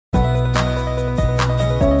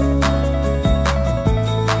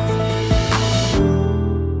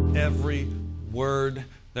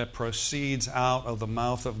that proceeds out of the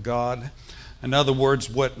mouth of God. In other words,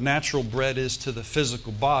 what natural bread is to the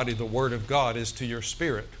physical body, the Word of God is to your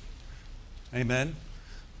spirit. Amen?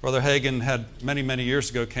 Brother Hagin had many, many years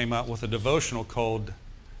ago came out with a devotional called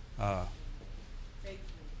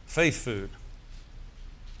Faith Food.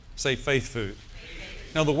 Say faith food.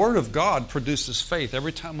 Now the Word of God produces faith.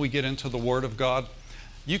 Every time we get into the Word of God,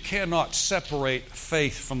 you cannot separate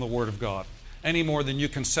faith from the Word of God any more than you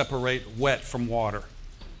can separate wet from water.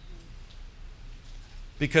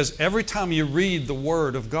 Because every time you read the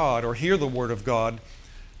Word of God or hear the Word of God,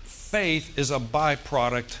 faith is a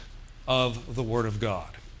byproduct of the Word of God.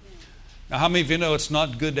 Now, how many of you know it's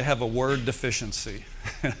not good to have a word deficiency?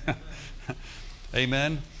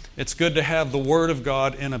 Amen? It's good to have the Word of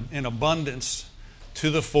God in abundance to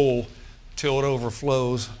the full till it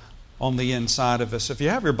overflows on the inside of us. If you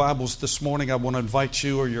have your Bibles this morning, I want to invite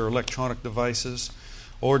you or your electronic devices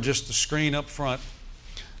or just the screen up front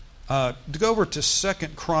to go over to 2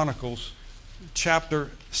 Chronicles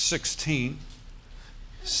chapter 16.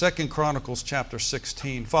 2 Chronicles chapter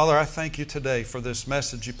 16. Father, I thank you today for this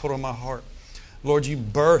message you put on my heart. Lord, you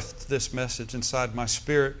birthed this message inside my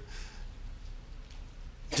spirit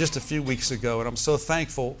just a few weeks ago, and I'm so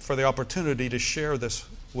thankful for the opportunity to share this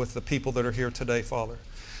with the people that are here today, Father.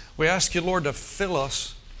 We ask you, Lord, to fill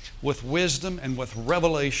us with wisdom and with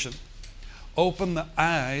revelation. Open the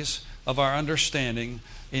eyes of our understanding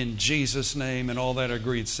in Jesus' name, and all that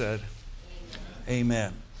agreed said.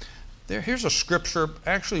 Amen. Here's a scripture,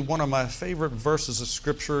 actually one of my favorite verses of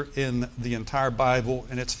scripture in the entire Bible,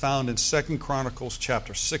 and it's found in 2 Chronicles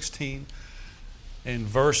chapter 16 in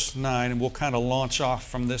verse 9, and we'll kind of launch off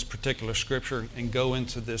from this particular scripture and go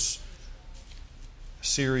into this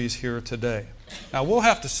series here today. Now, we'll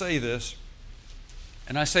have to say this,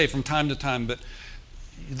 and I say it from time to time, but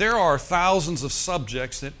there are thousands of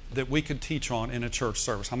subjects that we could teach on in a church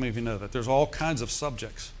service. How many of you know that? There's all kinds of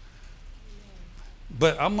subjects.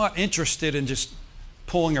 But I'm not interested in just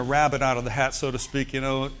pulling a rabbit out of the hat, so to speak,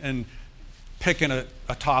 and picking a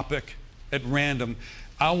topic at random.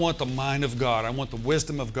 I want the mind of God. I want the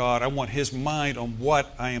wisdom of God. I want His mind on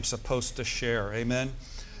what I am supposed to share. Amen?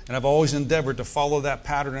 And I've always endeavored to follow that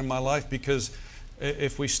pattern in my life, because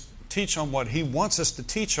if we teach on what He wants us to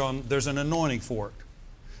teach on, there's an anointing for it.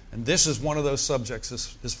 And this is one of those subjects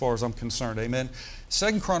as far as I'm concerned. Amen?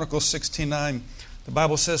 2 Chronicles 16:9, the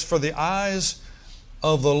Bible says, "For the eyes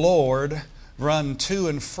of the Lord run to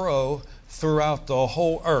and fro throughout the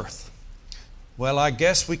whole earth." Well, I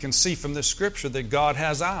guess we can see from this scripture that God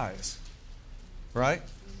has eyes, right?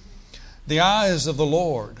 The eyes of the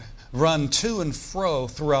Lord run to and fro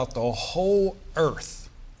throughout the whole earth.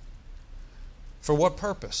 For what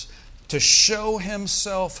purpose? To show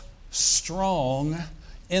Himself strong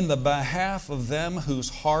in the behalf of them whose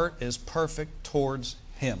heart is perfect towards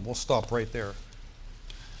Him. We'll stop right there.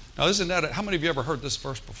 Now, isn't that how many of you ever heard this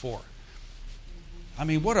verse before? I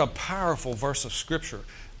mean, what a powerful verse of Scripture.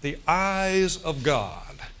 The eyes of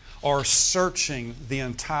God are searching the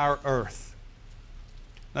entire earth.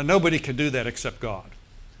 Now, nobody can do that except God.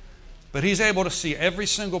 But He's able to see every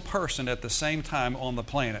single person at the same time on the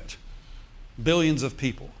planet. Billions of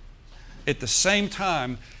people. At the same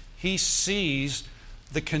time, He sees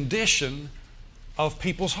the condition of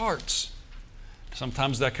people's hearts.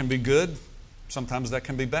 Sometimes that can be good. Sometimes that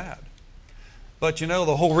can be bad. But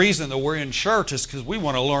the whole reason that we're in church is because we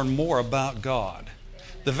want to learn more about God.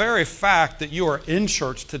 The very fact that you are in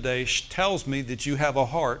church today tells me that you have a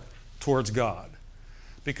heart towards God.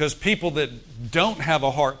 Because people that don't have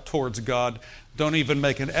a heart towards God don't even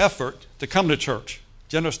make an effort to come to church.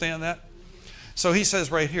 Do you understand that? So he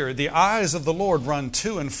says right here, the eyes of the Lord run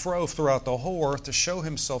to and fro throughout the whole earth to show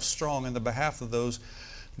Himself strong in the behalf of those,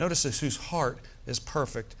 notice this, whose heart is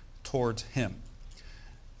perfect towards Him.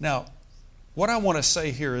 Now, what I want to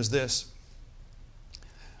say here is this.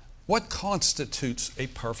 What constitutes a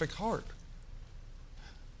perfect heart?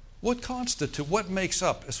 What makes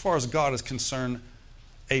up, as far as God is concerned,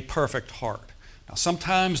 a perfect heart? Now,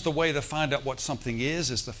 sometimes the way to find out what something is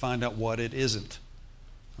to find out what it isn't.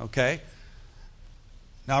 Okay?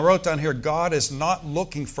 Now, I wrote down here, God is not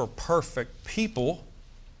looking for perfect people,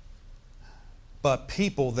 but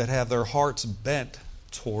people that have their hearts bent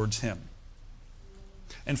towards Him.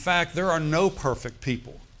 In fact, there are no perfect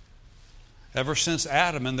people. Ever since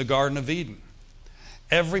Adam in the Garden of Eden,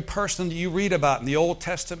 every person that you read about in the Old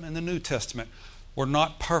Testament and the New Testament were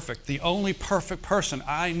not perfect. The only perfect person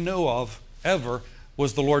I know of ever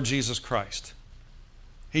was the Lord Jesus Christ.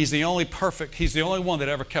 He's the only one that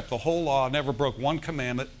ever kept the whole law, never broke one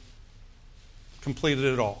commandment, completed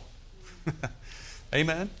it all.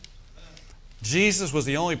 Amen? Jesus was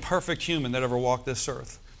the only perfect human that ever walked this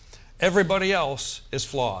earth. Everybody else is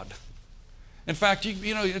flawed. In fact,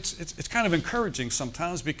 it's kind of encouraging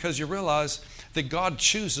sometimes because you realize that God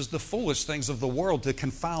chooses the foolish things of the world to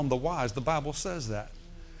confound the wise. The Bible says that.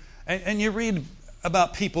 And you read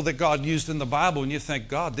about people that God used in the Bible and you think,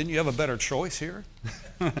 God, didn't you have a better choice here?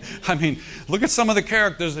 I mean, look at some of the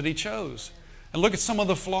characters that He chose. And look at some of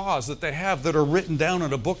the flaws that they have that are written down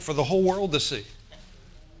in a book for the whole world to see.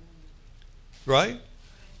 Right?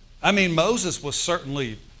 I mean, Moses was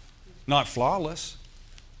certainly not flawless.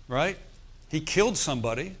 Right? He killed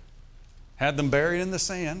somebody, had them buried in the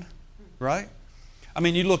sand, right? I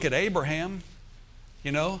mean, you look at Abraham,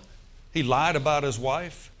 he lied about his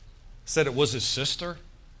wife, said it was his sister,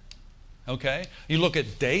 okay? You look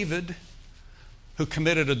at David, who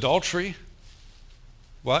committed adultery,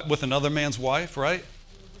 with another man's wife, right?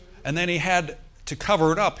 And then he had to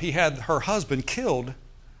cover it up. He had her husband killed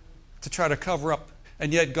to try to cover up.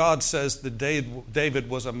 And yet God says that David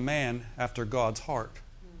was a man after God's heart.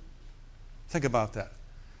 Think about that.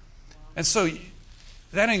 And so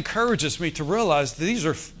that encourages me to realize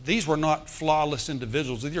these were not flawless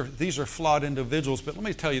individuals. These are flawed individuals. But let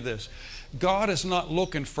me tell you this. God is not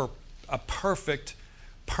looking for a perfect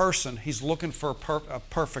person. He's looking for a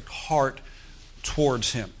perfect heart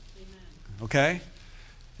towards Him. Okay?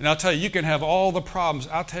 And I'll tell you, you can have all the problems.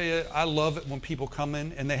 I'll tell you, I love it when people come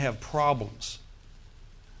in and they have problems.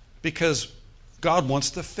 Because God wants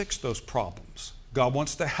to fix those problems. God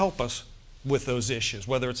wants to help us with those issues,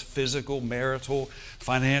 whether it's physical, marital,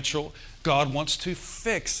 financial. God wants to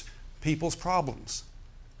fix people's problems.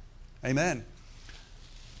 Amen.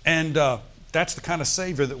 And that's the kind of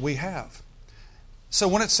Savior that we have. So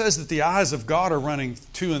when it says that the eyes of God are running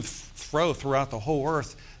to and fro throughout the whole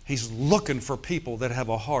earth, He's looking for people that have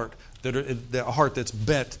a heart that's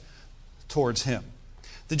bent towards Him.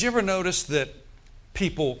 Did you ever notice that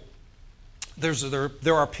people,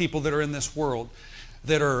 there are people that are in this world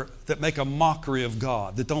that make a mockery of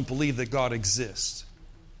God, that don't believe that God exists?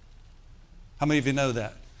 How many of you know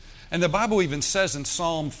that? And the Bible even says in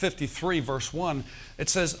Psalm 53, verse 1, it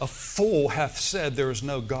says, "A fool hath said there is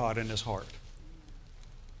no God in his heart."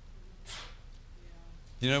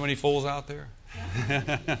 You know any fools out there?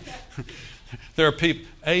 There are people,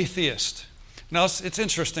 atheists. Now it's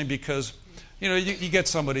interesting because you get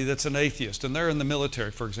somebody that's an atheist and they're in the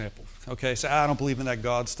military, for example. Okay, say, I don't believe in that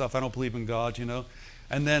God stuff. I don't believe in God,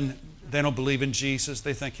 And then they don't believe in Jesus.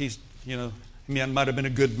 They think He's, he might have been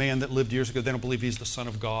a good man that lived years ago. They don't believe He's the Son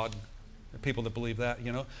of God. There are people that believe that,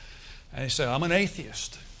 And they say, I'm an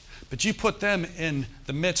atheist. But you put them in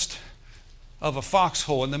the midst of a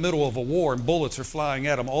foxhole in the middle of a war and bullets are flying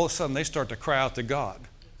at them, all of a sudden they start to cry out to God.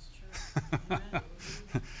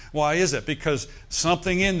 Why is it? Because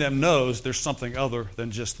something in them knows there's something other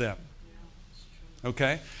than just them.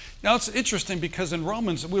 Okay? Now it's interesting because in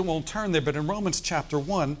Romans, we won't turn there, but in Romans chapter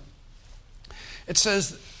 1, it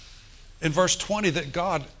says in verse 20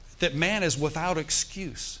 that man is without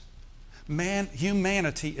excuse.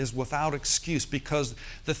 Humanity is without excuse because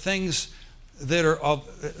the things that are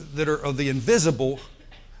of the invisible,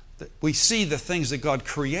 we see the things that God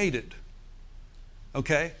created.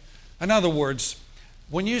 Okay? In other words,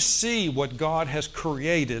 when you see what God has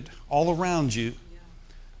created all around you,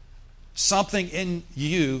 something in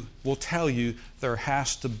you will tell you there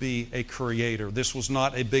has to be a creator. This was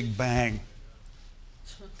not a big bang.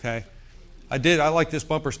 Okay? I like this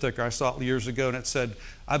bumper sticker I saw years ago, and it said,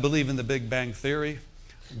 I believe in the Big Bang Theory.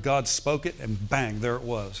 God spoke it, and bang, there it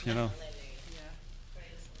was, There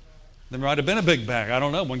might have been a big bang. I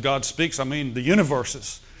don't know. When God speaks, the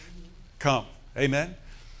universes come. Amen?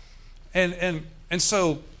 And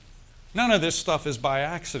so none of this stuff is by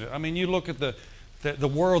accident. You look at the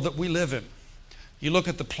world that we live in. You look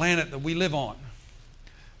at the planet that we live on.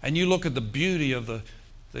 And you look at the beauty of the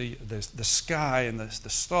sky and the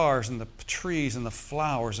stars and the trees and the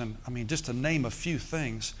flowers and, just to name a few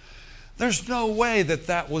things. There's no way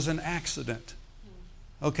that was an accident.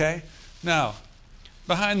 Okay? Now,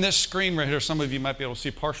 behind this screen right here, some of you might be able to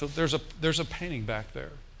see partial. There's a painting back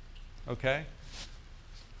there. Okay?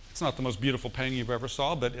 It's not the most beautiful painting you've ever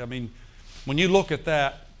saw, but when you look at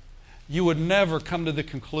that, you would never come to the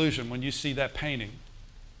conclusion when you see that painting.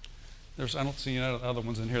 I don't see any other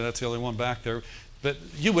ones in here. That's the only one back there. But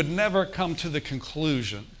you would never come to the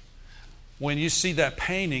conclusion when you see that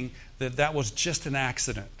painting that was just an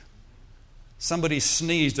accident. Somebody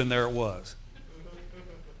sneezed and there it was.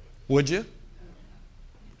 Would you?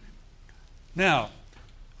 Now,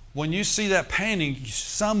 when you see that painting,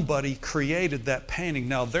 somebody created that painting.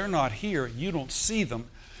 Now, they're not here. You don't see them.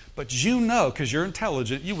 But because you're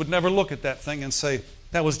intelligent, you would never look at that thing and say,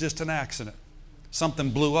 that was just an accident.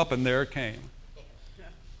 Something blew up and there it came.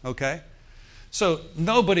 Okay? So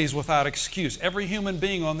nobody's without excuse. Every human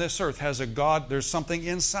being on this earth has a God. There's something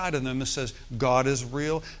inside of them that says, God is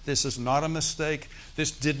real. This is not a mistake.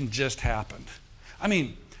 This didn't just happen. I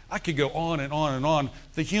mean, I could go on and on and on.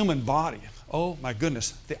 The human body, oh my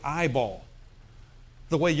goodness, the eyeball,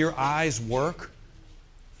 the way your eyes work.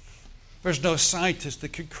 There's no scientist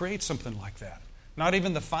that could create something like that. Not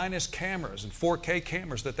even the finest cameras and 4K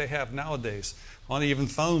cameras that they have nowadays on even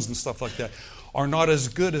phones and stuff like that are not as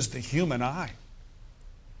good as the human eye.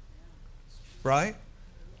 Right?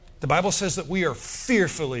 The Bible says that we are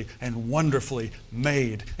fearfully and wonderfully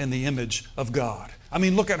made in the image of God. I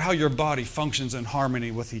mean, look at how your body functions in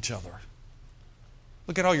harmony with each other.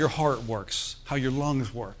 Look at how your heart works, how your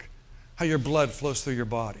lungs work, how your blood flows through your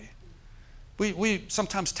body. We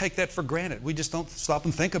sometimes take that for granted. We just don't stop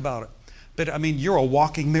and think about it. But I mean, you're a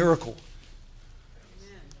walking miracle.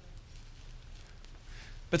 Amen.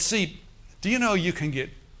 But see, do you know you can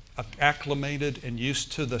get acclimated and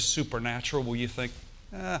used to the supernatural where you think,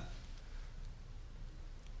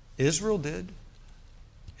 Israel did.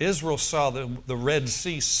 Israel saw the Red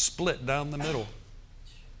Sea split down the middle.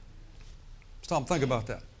 Stop and think about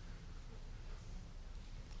that.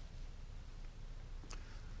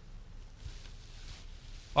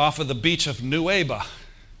 Off of the beach of Nuweiba,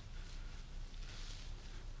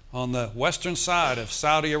 on the western side of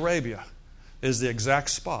Saudi Arabia, is the exact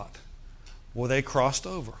spot where they crossed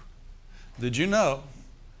over. Did you know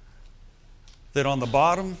that on the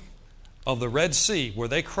bottom of the Red Sea where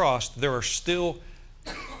they crossed, there are still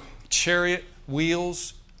chariot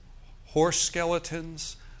wheels, horse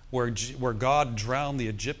skeletons, where God drowned the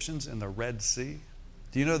Egyptians in the Red Sea?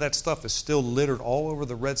 Do you know that stuff is still littered all over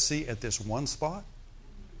the Red Sea at this one spot?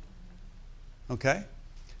 Okay?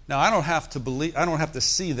 Now, I don't have to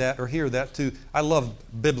see that or hear that to. I love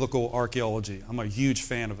biblical archaeology. I'm a huge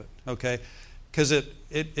fan of it, okay? Because it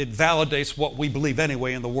validates what we believe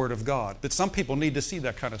anyway in the Word of God. But some people need to see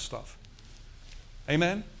that kind of stuff.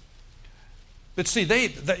 Amen? But see,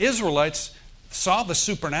 the Israelites saw the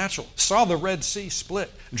supernatural, saw the Red Sea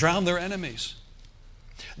split, drowned their enemies.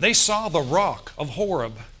 They saw the rock of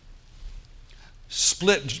Horeb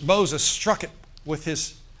split. Moses struck it with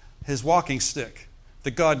his walking stick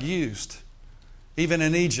that God used, even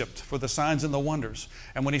in Egypt, for the signs and the wonders.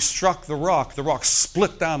 And when he struck the rock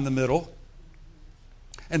split down the middle,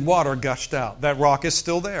 and water gushed out. That rock is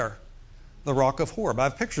still there, the rock of Horeb. I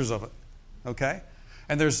have pictures of it, okay?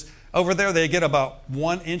 And over there they get about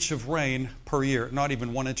 1 inch of rain per year. Not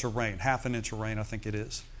even 1 inch of rain, half an inch of rain, I think it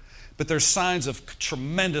is. But there's signs of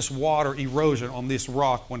tremendous water erosion on this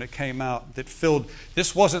rock when it came out that filled.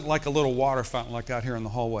 This wasn't like a little water fountain like out here in the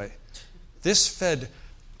hallway. This fed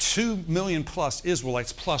 2 million plus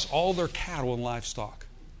Israelites plus all their cattle and livestock.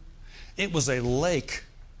 It was a lake.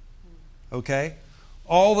 Okay?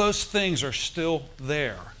 All those things are still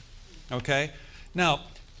there. Okay? Now,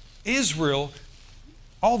 Israel,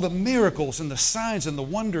 all the miracles and the signs and the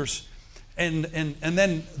wonders and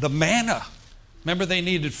then the manna. Remember they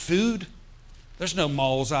needed food? There's no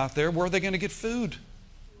malls out there. Where are they going to get food?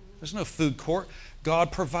 There's no food court.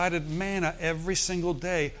 God provided manna every single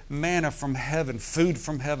day, manna from heaven, food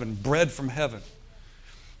from heaven, bread from heaven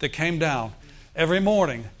that came down every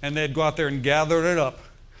morning, and they'd go out there and gather it up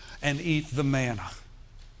and eat the manna.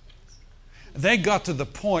 They got to the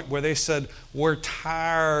point where they said, we're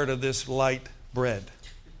tired of this light bread.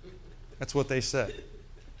 That's what they said.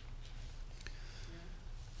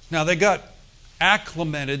 Now they got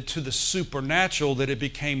acclimated to the supernatural that it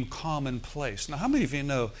became commonplace. Now how many of you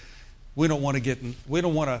know we don't want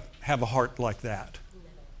to have a heart like that?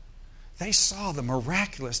 They saw the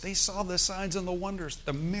miraculous. They saw the signs and the wonders,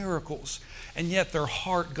 the miracles, and yet their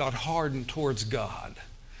heart got hardened towards God.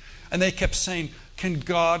 And they kept saying, can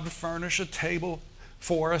God furnish a table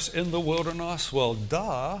for us in the wilderness? Well,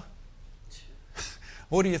 duh.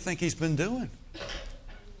 What do you think He's been doing?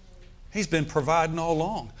 He's been providing all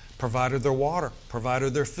along. Provided their water,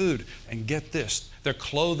 provided their food. And get this, their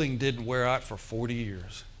clothing didn't wear out for 40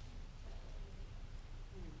 years.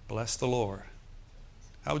 Bless the Lord.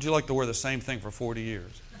 How would you like to wear the same thing for 40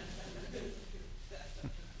 years?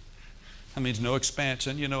 That means no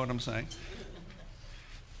expansion, you know what I'm saying?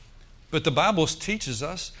 But the Bible teaches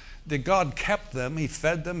us that God kept them. He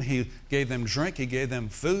fed them. He gave them drink. He gave them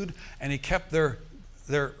food. And He kept their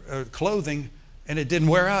clothing, and it didn't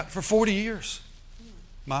wear out for 40 years.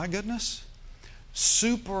 My goodness.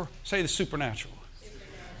 Say the supernatural.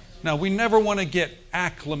 Now, we never want to get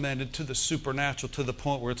acclimated to the supernatural to the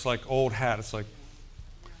point where it's like old hat. It's like,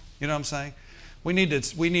 you know what I'm saying? We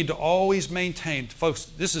need to always maintain, folks,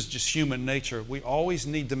 this is just human nature. We always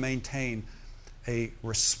need to maintain a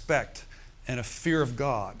respect and a fear of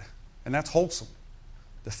God. And that's wholesome.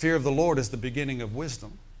 The fear of the Lord is the beginning of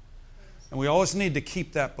wisdom. And we always need to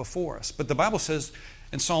keep that before us. But the Bible says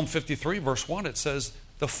in Psalm 53, verse 1, it says,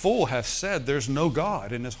 the fool hath said there's no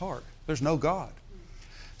God in his heart. There's no God.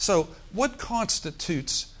 So what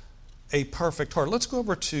constitutes a perfect heart? Let's go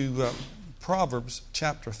over to Proverbs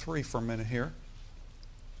chapter 3 for a minute here.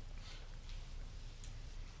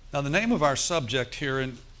 Now the name of our subject here,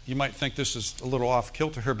 and you might think this is a little off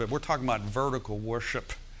kilter here, but we're talking about vertical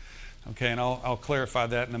worship. Okay, and I'll clarify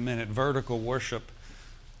that in a minute. Vertical worship.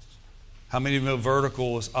 How many of you know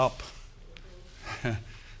vertical is up?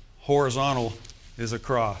 Horizontal is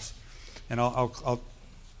across. And I'll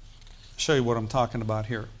show you what I'm talking about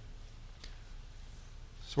here.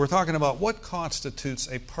 So we're talking about what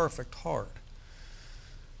constitutes a perfect heart.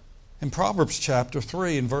 In Proverbs chapter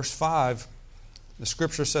 3 and verse 5, the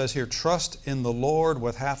scripture says here, trust in the Lord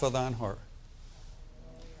with half of thine heart.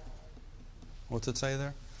 What's it say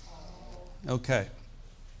there? Okay.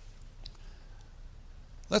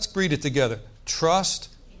 Let's read it together. Trust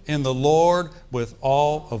in the Lord with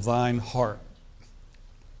all of thine heart.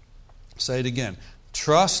 Say it again.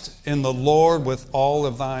 Trust in the Lord with all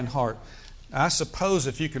of thine heart. I suppose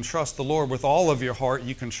if you can trust the Lord with all of your heart,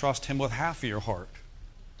 you can trust Him with half of your heart.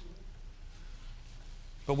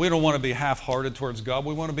 But we don't want to be half-hearted towards God.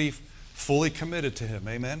 We want to be fully committed to Him.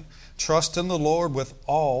 Amen? Trust in the Lord with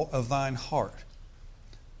all of thine heart.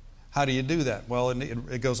 How do you do that? Well,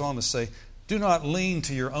 it goes on to say, do not lean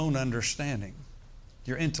to your own understanding,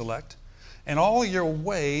 your intellect. In all your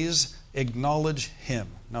ways, acknowledge Him.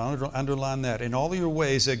 Now, underline that. In all your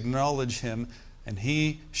ways, acknowledge Him, and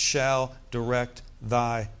He shall direct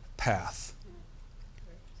thy path.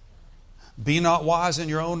 Be not wise in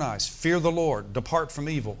your own eyes. Fear the Lord. Depart from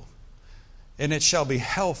evil. And it shall be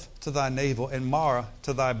health to thy navel and marrow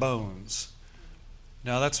to thy bones.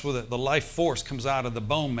 Now that's where the life force comes out of the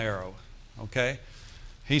bone marrow. Okay?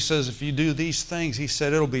 He says if you do these things, He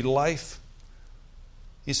said it'll be life.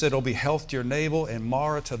 He said it'll be health to your navel and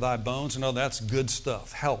marrow to thy bones. No, that's good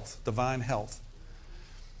stuff. Health, divine health.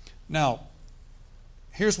 Now,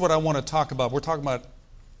 here's what I want to talk about. We're talking about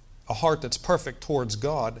a heart that's perfect towards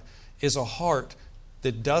God is a heart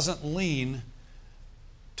that doesn't lean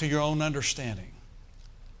to your own understanding,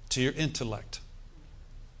 to your intellect.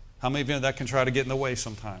 How many of you know that can try to get in the way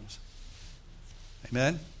sometimes?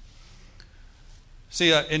 Amen?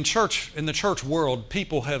 See, in the church world,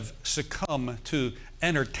 people have succumbed to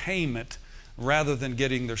entertainment rather than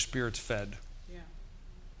getting their spirits fed.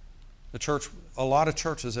 Yeah. A lot of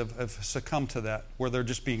churches have succumbed to that, where they're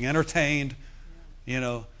just being entertained,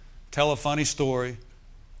 tell a funny story,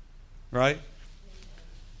 right?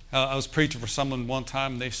 I was preaching for someone one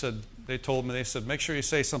time, and they told me, make sure you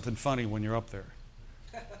say something funny when you're up there.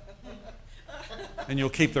 And you'll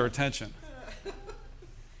keep their attention.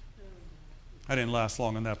 I didn't last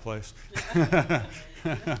long in that place.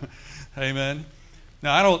 Amen.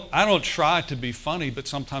 Now I don't try to be funny, but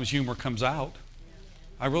sometimes humor comes out.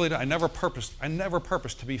 I really do. I never purpose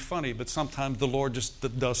to be funny, but sometimes the Lord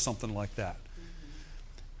just does something like that.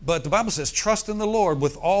 But the Bible says, trust in the Lord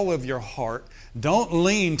with all of your heart. Don't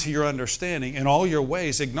lean to your understanding. In all your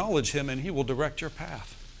ways, acknowledge Him, and He will direct your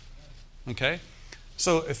path. Okay?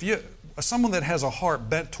 So someone that has a heart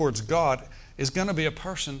bent towards God is going to be a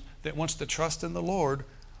person that wants to trust in the Lord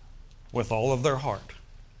with all of their heart.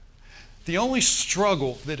 The only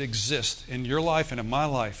struggle that exists in your life and in my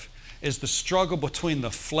life is the struggle between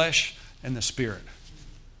the flesh and the spirit.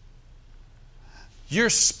 Your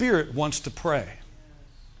spirit wants to pray,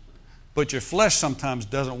 but your flesh sometimes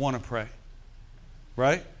doesn't want to pray.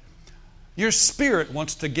 Right? Your spirit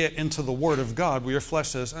wants to get into the Word of God, where your flesh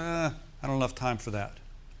says, I don't have enough time for that.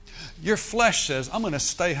 Your flesh says, I'm going to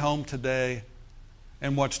stay home today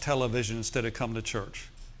and watch television instead of come to church.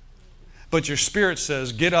 But your spirit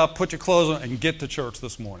says, get up, put your clothes on, and get to church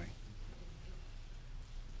this morning.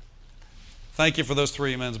 Thank you for those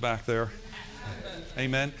 3 amens back there.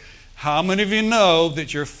 Amen. How many of you know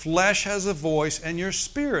that your flesh has a voice and your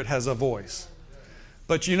spirit has a voice?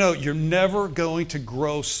 But you're never going to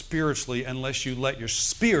grow spiritually unless you let your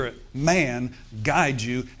spirit, man, guide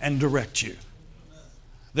you and direct you.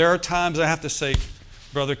 There are times I have to say,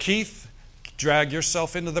 Brother Keith, drag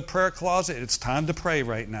yourself into the prayer closet. It's time to pray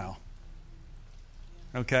right now.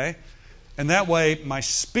 Okay? And that way, my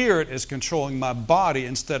spirit is controlling my body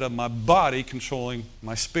instead of my body controlling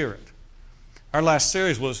my spirit. Our last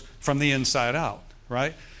series was From the Inside Out,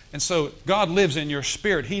 right? And so God lives in your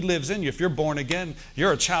spirit. He lives in you. If you're born again,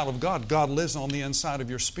 you're a child of God. God lives on the inside of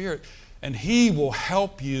your spirit. And He will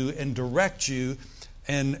help you and direct you.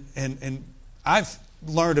 And I've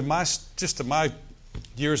learned in my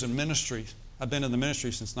years in ministry I've been in the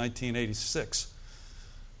ministry since 1986.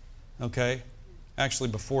 Okay? Actually,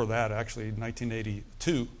 before that,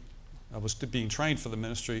 1982, I was being trained for the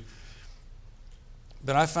ministry.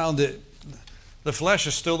 But I found that the flesh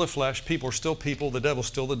is still the flesh, people are still people, the devil's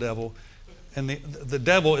still the devil. And the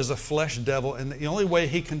devil is a flesh devil, and the only way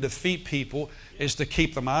he can defeat people is to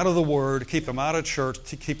keep them out of the Word, keep them out of church,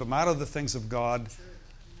 to keep them out of the things of God.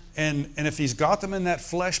 And if he's got them in that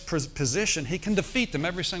flesh position, he can defeat them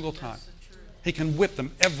every single time. He can whip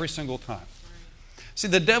them every single time. See,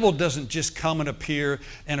 the devil doesn't just come and appear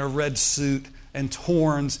in a red suit and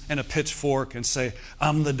horns and a pitchfork and say,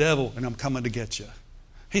 I'm the devil and I'm coming to get you.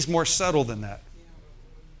 He's more subtle than that.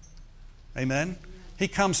 Amen? He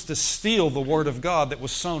comes to steal the Word of God that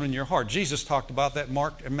was sown in your heart. Jesus talked about that in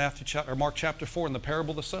Mark chapter 4 in the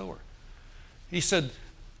parable of the sower. He said,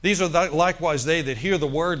 these are likewise they that hear the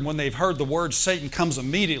Word, and when they've heard the Word, Satan comes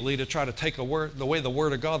immediately to try to take away the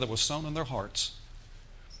Word of God that was sown in their hearts.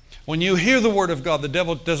 When you hear the Word of God, the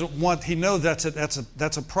devil doesn't want, he knows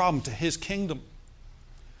that's a problem to his kingdom.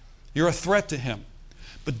 You're a threat to him.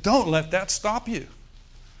 But don't let that stop you.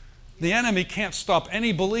 The enemy can't stop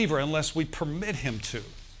any believer unless we permit him to.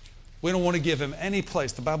 We don't want to give him any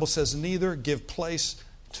place. The Bible says, neither give place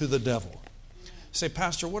to the devil. You say,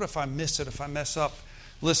 Pastor, what if I miss it, if I mess up?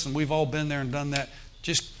 Listen, we've all been there and done that.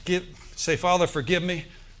 Just say, Father, forgive me.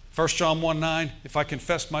 1 John 1:9, if I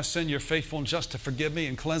confess my sin, you're faithful and just to forgive me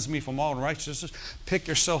and cleanse me from all unrighteousness. Pick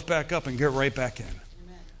yourself back up and get right back in.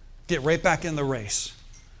 Amen. Get right back in the race.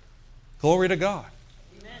 Glory to God.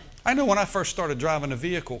 Amen. I know when I first started driving a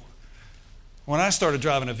vehicle, in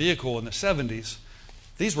the 70s,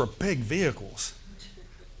 these were big vehicles. Do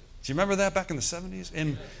you remember that back in the 70s?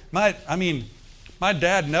 And my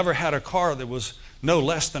dad never had a car that was no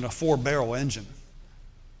less than a 4-barrel engine.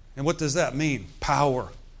 And what does that mean? Power.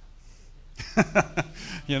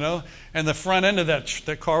 You know? And the front end of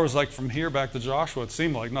that car was like from here back to Joshua. It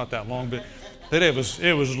seemed like not that long, but it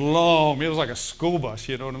was long. It was like a school bus,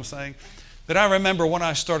 you know what I'm saying? But I remember when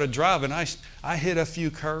I started driving, I hit a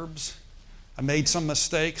few curbs. I made some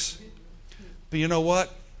mistakes. But you know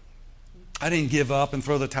what? I didn't give up and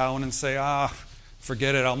throw the towel in and say,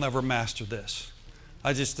 forget it, I'll never master this.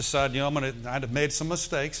 I just decided, I'd have made some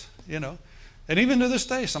mistakes, And even to this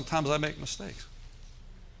day, sometimes I make mistakes.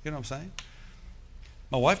 You know what I'm saying?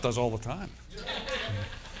 My wife does all the time.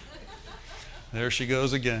 There she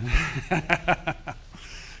goes again.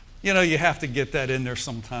 You have to get that in there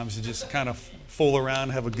sometimes. You just kind of fool around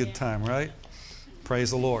and have a good time, right? Praise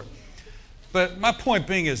the Lord. But my point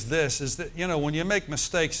being is this, is that, when you make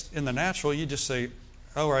mistakes in the natural, you just say,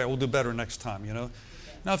 all right, we'll do better next time,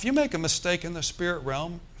 Now, if you make a mistake in the spirit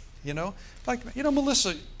realm,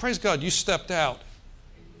 Melissa, praise God, you stepped out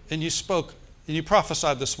and you spoke and you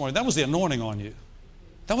prophesied this morning. That was the anointing on you.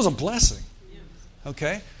 That was a blessing.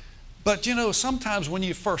 Okay? But, sometimes when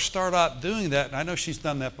you first start out doing that, and I know she's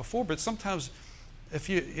done that before, but sometimes if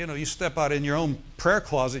you step out in your own prayer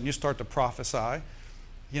closet and you start to prophesy,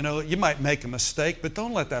 you might make a mistake, but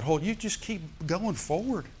don't let that hold. You just keep going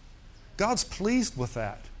forward. God's pleased with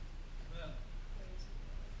that.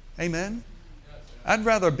 Amen? I'd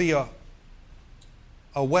rather be a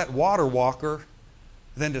wet water walker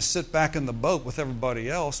than to sit back in the boat with everybody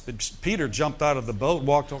else. But Peter jumped out of the boat,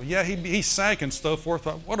 walked over. Yeah, he sank and so forth.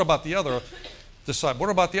 What about the other disciples? What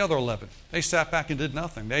about the other 11? They sat back and did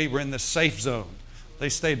nothing. They were in the safe zone. They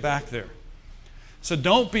stayed back there. So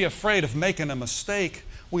don't be afraid of making a mistake.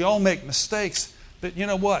 We all make mistakes, but you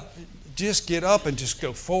know what? Just get up and just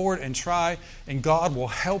go forward and try, and God will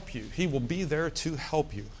help you. He will be there to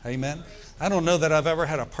help you. Amen? I don't know that I've ever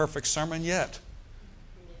had a perfect sermon yet.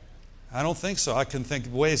 I don't think so. I can think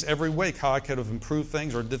of ways every week how I could have improved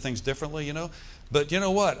things or did things differently, But you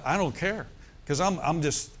know what? I don't care, because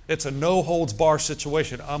it's a no-holds-bar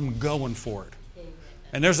situation. I'm going for it.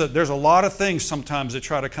 And there's a lot of things sometimes that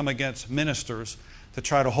try to come against ministers to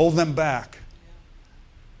try to hold them back.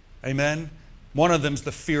 Amen? One of them's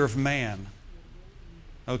the fear of man.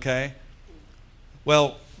 Okay?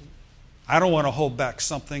 Well, I don't want to hold back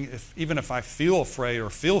something, even if I feel afraid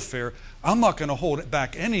or feel fear. I'm not going to hold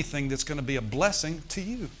back anything that's going to be a blessing to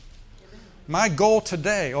you. My goal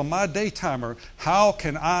today, on my day timer, how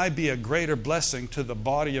can I be a greater blessing to the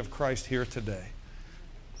body of Christ here today?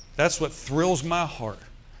 That's what thrills my heart,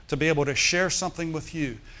 to be able to share something with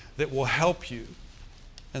you that will help you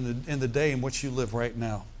in the day in which you live right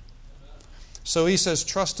now. So he says,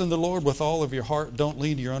 trust in the Lord with all of your heart. Don't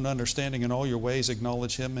lean to your own understanding. In all your ways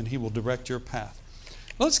acknowledge Him, and He will direct your path.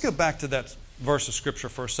 Let's go back to that verse of Scripture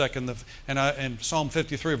for a second. In Psalm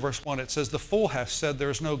 53, verse 1, it says, the fool hath said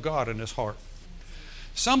there is no God in his heart.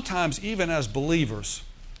 Sometimes, even as believers,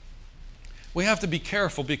 We have to be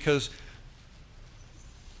careful because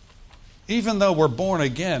even though we're born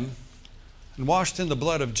again and washed in the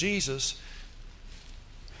blood of Jesus,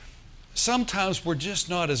 sometimes we're just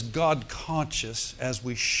not as God conscious as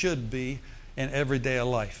we should be in everyday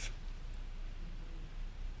life.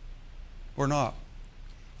 We're not.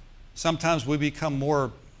 Sometimes we become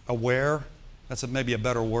more aware, that's maybe a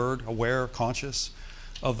better word, aware, conscious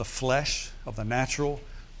of the flesh, of the natural,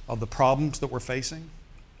 of the problems that we're facing.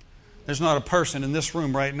 There's not a person in this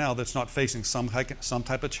room right now that's not facing some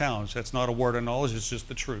type of challenge. That's not a word of knowledge, it's just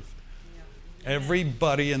the truth.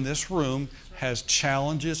 Everybody in this room has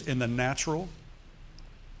challenges in the natural.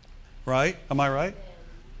 Right? Am I right?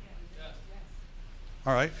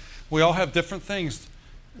 All right. We all have different things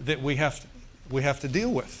that we have to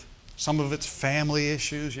deal with. Some of it's family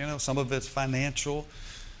issues, some of it's financial,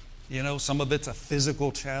 some of it's a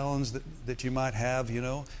physical challenge that you might have,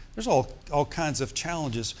 There's all kinds of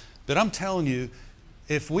challenges. But I'm telling you,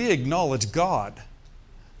 if we acknowledge God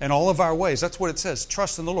in all of our ways, that's what it says,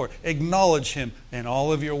 trust in the Lord. Acknowledge Him in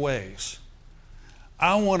all of your ways.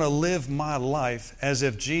 I want to live my life as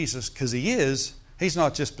if Jesus, because He's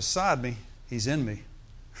not just beside me, He's in me.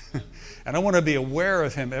 And I want to be aware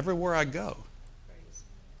of Him everywhere I go.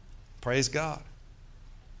 Praise God.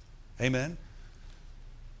 Amen.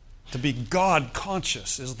 To be God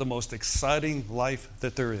conscious is the most exciting life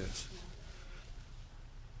that there is.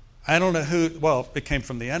 I don't know it came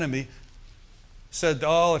from the enemy. Said,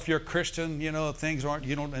 if you're a Christian, you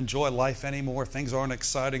don't enjoy life anymore. Things aren't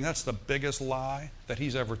exciting. That's the biggest lie that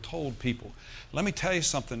he's ever told people. Let me tell you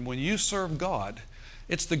something. When you serve God,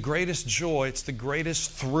 it's the greatest joy, it's the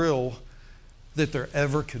greatest thrill that there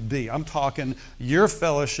ever could be. I'm talking, you're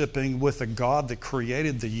fellowshipping with a God that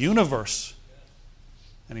created the universe.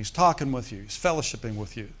 And He's talking with you. He's fellowshipping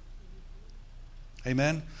with you.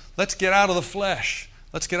 Amen? Let's get out of the flesh.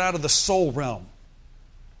 Let's get out of the soul realm.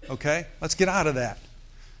 Okay? Let's get out of that.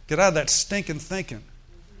 Get out of that stinking thinking.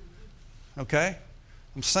 Okay?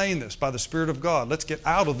 I'm saying this by the Spirit of God. Let's get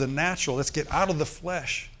out of the natural. Let's get out of the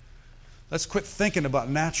flesh. Let's quit thinking about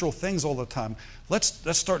natural things all the time. Let's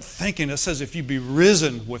start thinking. It says, if you be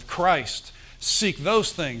risen with Christ, seek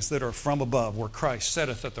those things that are from above, where Christ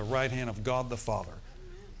sitteth at the right hand of God the Father.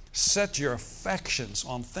 Set your affections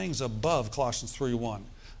on things above, Colossians 3:1.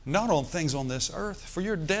 Not on things on this earth, for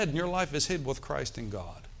you're dead and your life is hid with Christ in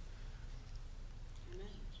God.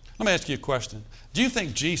 Let me ask you a question. Do you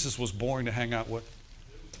think Jesus was boring to hang out with?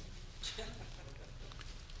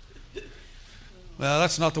 Well,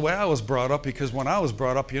 that's not the way I was brought up, because when I was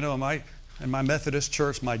brought up, in my Methodist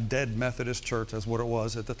church, my dead Methodist church, that's what it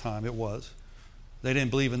was at the time, it was. They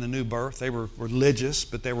didn't believe in the new birth. They were religious,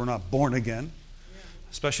 but they were not born again.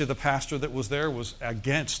 Especially the pastor that was there was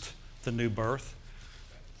against the new birth,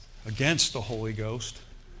 against the Holy Ghost.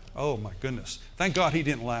 Oh my goodness. Thank God he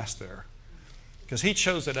didn't last there, because he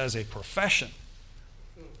chose it as a profession,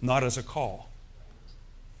 not as a call.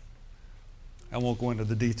 I won't go into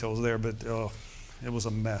the details there, but it was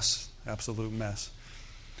a mess, absolute mess.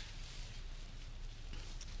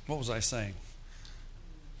 What was I saying?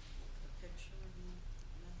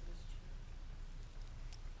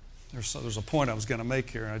 There's a point I was going to make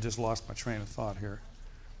here, and I just lost my train of thought here.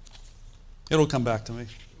 It'll come back to me.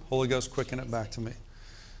 Holy Ghost, quicken it back to me.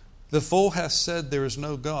 The fool hath said there is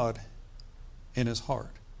no God in his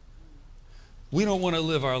heart. We don't want to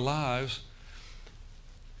live our lives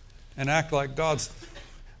and act like God's.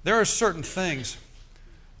 There are certain things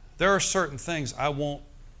I won't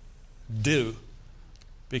do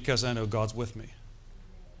because I know God's with me.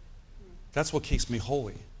 That's what keeps me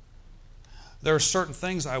holy. There are certain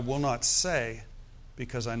things I will not say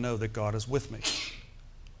because I know that God is with me.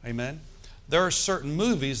 Amen? There are certain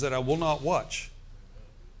movies that I will not watch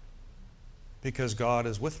because God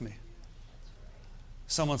is with me.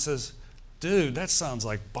 Someone says, dude, that sounds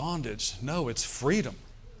like bondage. No, it's freedom.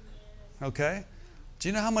 Okay? Do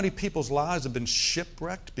you know how many people's lives have been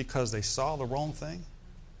shipwrecked because they saw the wrong thing?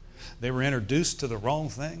 They were introduced to the wrong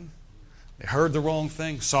thing. They heard the wrong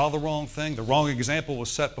thing, saw the wrong thing. The wrong example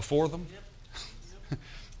was set before them.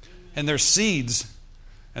 And there's seeds,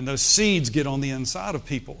 and those seeds get on the inside of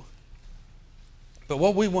people. But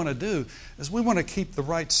what we want to do is we want to keep the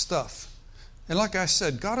right stuff. And like I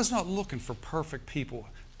said, God is not looking for perfect people,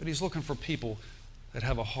 but He's looking for people that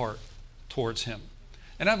have a heart towards Him.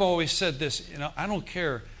 And I've always said this, I don't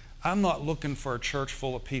care. I'm not looking for a church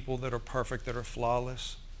full of people that are perfect, that are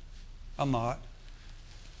flawless. I'm not.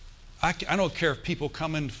 I don't care if people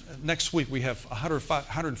come in next week. We have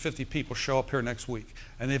 150 people show up here next week,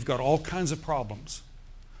 and they've got all kinds of problems.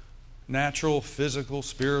 Natural, physical,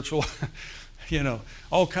 spiritual.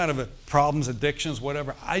 all kind of problems, addictions,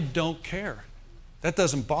 whatever. I don't care. That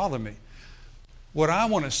doesn't bother me. What I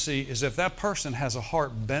want to see is if that person has a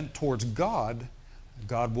heart bent towards God,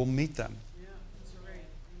 God will meet them. Yeah, that's right.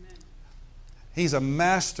 Amen. He's a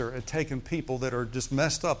master at taking people that are just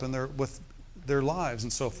messed up with their lives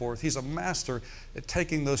and so forth. He's a master at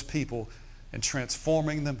taking those people and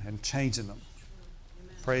transforming them and changing them.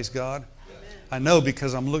 Amen. Praise God. Amen. I know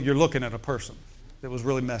because you're looking at a person that was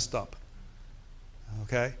really messed up.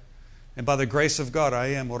 Okay? And by the grace of God, I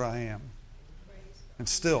am what I am. And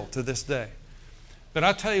still, to this day. But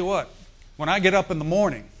I tell you what, when I get up in the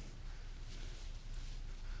morning,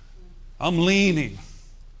 I'm leaning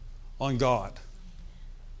on God.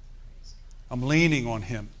 I'm leaning on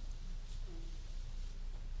Him.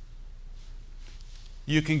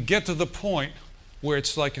 You can get to the point where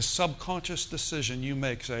it's like a subconscious decision you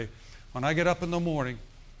make. Say, when I get up in the morning,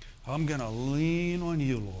 I'm going to lean on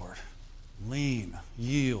you, Lord. Lean,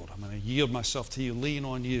 yield. I'm going to yield myself to you, lean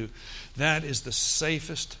on you. That is the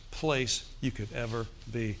safest place you could ever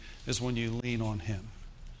be, is when you lean on Him.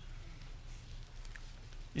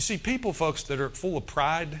 You see, people, folks, that are full of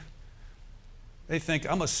pride, they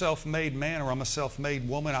think, I'm a self-made man or I'm a self-made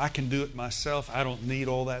woman. I can do it myself. I don't need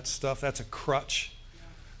all that stuff. That's a crutch.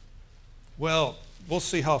 Well, we'll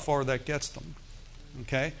see how far that gets them.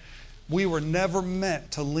 Okay? We were never meant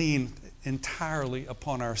to lean entirely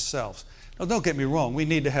upon ourselves. Now, don't get me wrong. We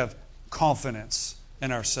need to have confidence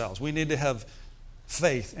in ourselves. We need to have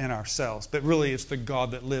faith in ourselves. But really, it's the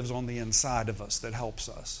God that lives on the inside of us that helps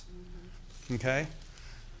us. Okay?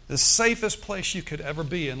 The safest place you could ever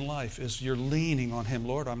be in life is you're leaning on Him.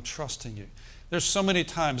 Lord, I'm trusting you. There's so many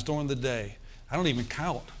times during the day, I don't even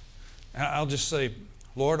count. I'll just say,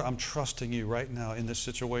 Lord, I'm trusting you right now in this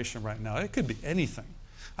situation right now. It could be anything.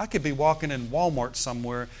 I could be walking in Walmart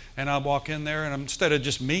somewhere, and I walk in there, and instead of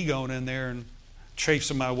just me going in there and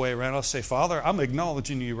traipsing my way around, I'll say, Father, I'm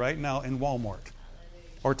acknowledging you right now in Walmart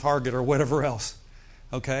or Target or whatever else.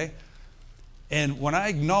 Okay? And when I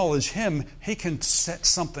acknowledge Him, He can set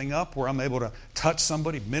something up where I'm able to touch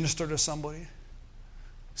somebody, minister to somebody.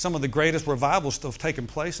 Some of the greatest revivals still have taken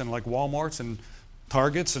place in like Walmarts and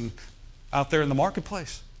Targets and out there in the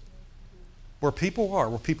marketplace where people are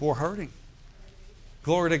hurting.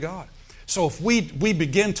 Glory to God. So if we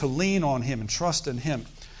begin to lean on Him and trust in Him.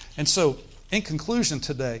 And so, in conclusion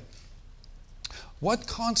today, what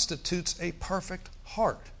constitutes a perfect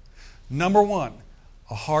heart? Number one,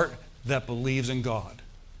 a heart that believes in God.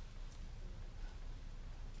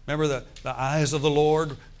 Remember the eyes of the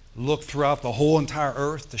Lord look throughout the whole entire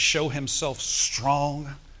earth to show Himself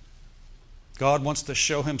strong. God wants to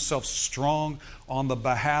show Himself strong on the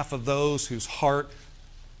behalf of those whose heart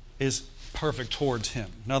is perfect towards Him.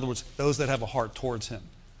 In other words, those that have a heart towards Him.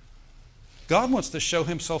 God wants to show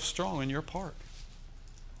Himself strong in your part.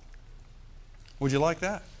 Would you like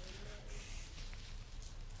that?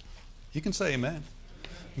 You can say amen.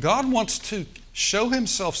 God wants to show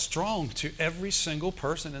Himself strong to every single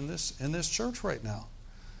person in this church right now.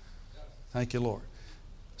 Thank you, Lord.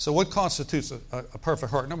 So what constitutes a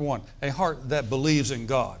perfect heart? Number one, a heart that believes in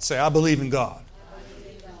God. Say, I believe in God.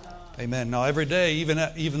 Amen. Now, every day,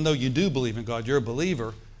 even though you do believe in God, you're a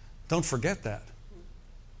believer, don't forget that.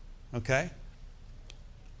 Okay?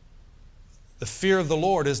 The fear of the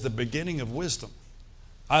Lord is the beginning of wisdom.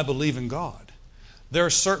 I believe in God. There are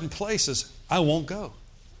certain places I won't go.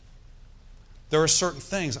 There are certain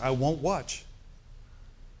things I won't watch.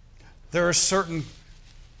 There are certain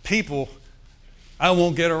people I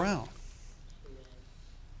won't get around.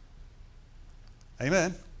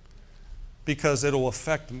 Amen. Because it'll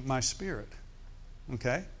affect my spirit.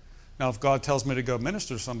 Okay? Now, if God tells me to go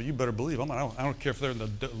minister to somebody, you better believe I don't care if they're in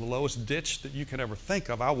the lowest ditch that you can ever think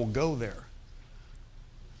of. I will go there.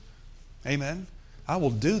 Amen? I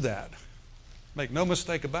will do that. Make no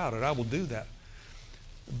mistake about it. I will do that.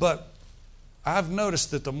 But I've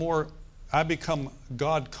noticed that the more I become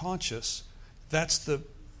God conscious, that's the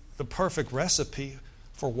perfect recipe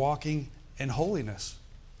for walking in holiness.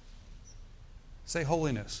 Say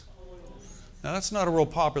holiness. Now, that's not a real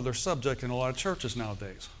popular subject in a lot of churches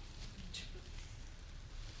nowadays.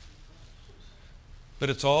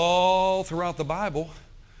 But it's all throughout the Bible.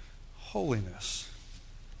 Holiness.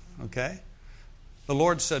 Okay? The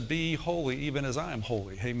Lord said, be ye holy even as I am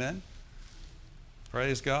holy. Amen?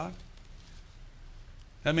 Praise God.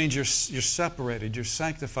 That means you're separated, you're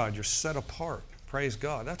sanctified, you're set apart. Praise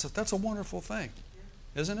God. That's a wonderful thing,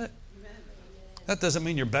 isn't it? That doesn't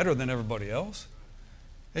mean you're better than everybody else.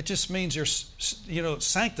 It just means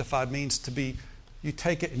sanctified means to be, you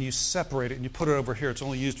take it and you separate it and you put it over here. It's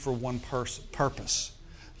only used for one purpose.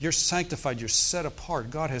 You're sanctified. You're set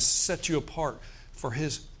apart. God has set you apart for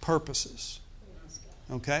His purposes.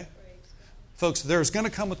 Okay? Folks, there's going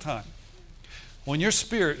to come a time when your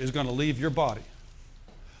spirit is going to leave your body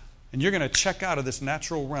and you're going to check out of this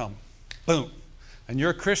natural realm. Boom. And you're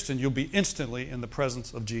a Christian, you'll be instantly in the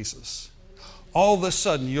presence of Jesus. All of a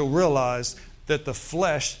sudden, you'll realize that the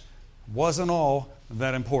flesh wasn't all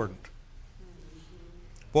that important.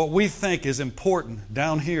 What we think is important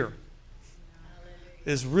down here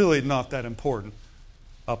is really not that important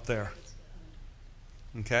up there.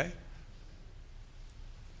 Okay?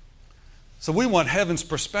 So we want heaven's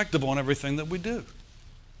perspective on everything that we do.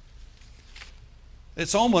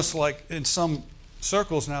 It's almost like in some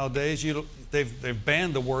circles nowadays, they've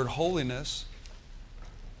banned the word holiness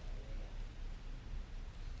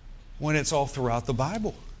when it's all throughout the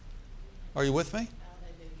Bible. Are you with me?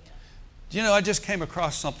 Do you know, I just came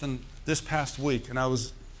across something this past week, and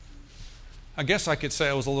I guess I could say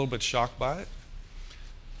I was a little bit shocked by it.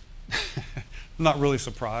 I'm not really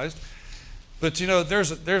surprised. But you know,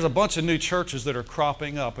 there's a bunch of new churches that are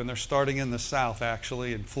cropping up, and they're starting in the South,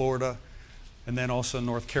 actually, in Florida, and then also in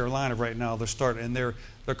North Carolina right now. They're starting, and they're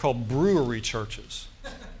called brewery churches.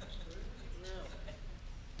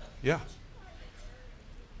 Yeah.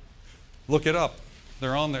 Look it up.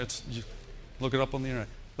 They're on there. Look it up on the internet.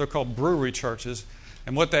 They're called brewery churches,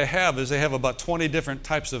 and what they have is they have about 20 different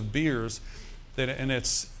types of beers, and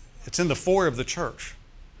it's in the foyer of the church.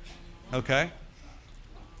 Okay.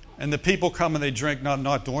 And the people come and they drink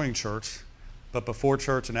not during church, but before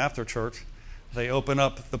church and after church. They open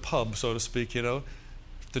up the pub, so to speak, you know,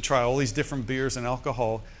 to try all these different beers and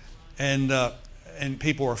alcohol, and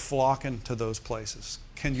people are flocking to those places.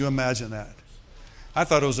 Can you imagine that? I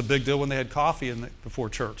thought it was a big deal when they had coffee before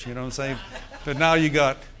church, you know what I'm saying? But now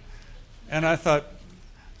and I thought,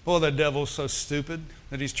 boy, the devil's so stupid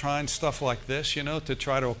that he's trying stuff like this, you know, to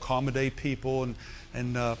try to accommodate people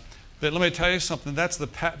but let me tell you something. That's the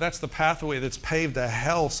pathway that's paved to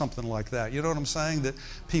hell. Something like that. You know what I'm saying? That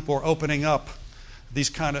people are opening up these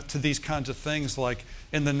kinds of things, like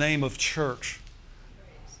in the name of church.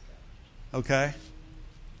 Okay.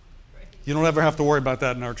 You don't ever have to worry about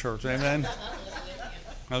that in our church. Amen.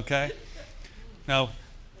 Okay. Now,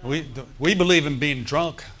 we believe in being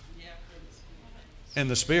drunk in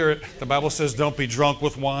the Spirit. The Bible says, don't be drunk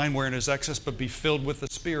with wine wherein is excess, but be filled with the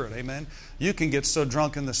Spirit. Amen. You can get so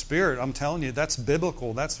drunk in the Spirit, I'm telling you, that's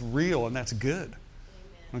biblical, that's real, and that's good.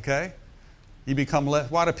 Okay? You become less.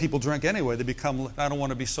 Why do people drink anyway? I don't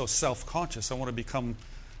want to be so self-conscious. I want to become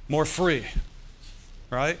more free.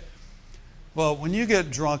 Right? Well, when you get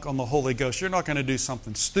drunk on the Holy Ghost, you're not going to do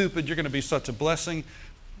something stupid. You're going to be such a blessing.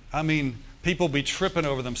 I mean, people be tripping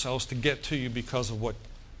over themselves to get to you because of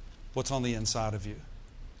what's on the inside of you.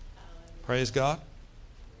 Praise God.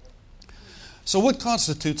 So what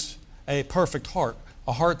constitutes a perfect heart?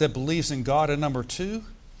 A heart that believes in God. And number two,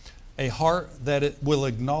 a heart that it will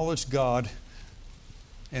acknowledge God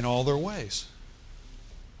in all their ways.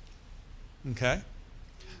 Okay?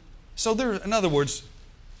 So in other words,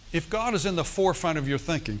 if God is in the forefront of your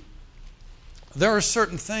thinking, there are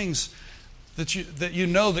certain things that you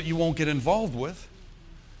know that you won't get involved with,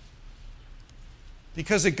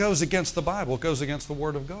 because it goes against the Bible. It goes against the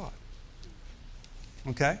Word of God.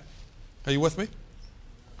 Okay? Are you with me?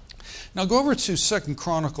 Now go over to 2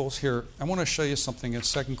 Chronicles here. I want to show you something in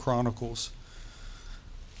 2 Chronicles.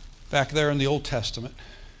 Back there in the Old Testament.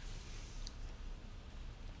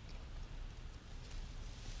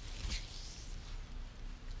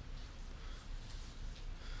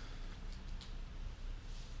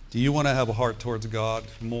 Do you want to have a heart towards God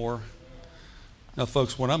more? Now,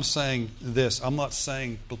 folks, when I'm saying this, I'm not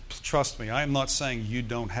saying, trust me, I am not saying you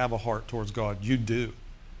don't have a heart towards God. You do.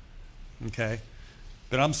 Okay?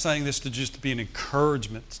 But I'm saying this to just be an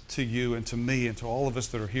encouragement to you and to me and to all of us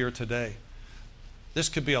that are here today. This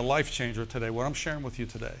could be a life changer today, what I'm sharing with you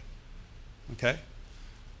today. Okay?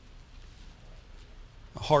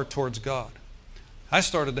 A heart towards God. I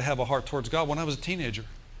started to have a heart towards God when I was a teenager.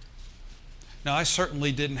 Now, I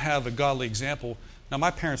certainly didn't have a godly example. Now,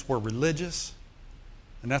 my parents were religious,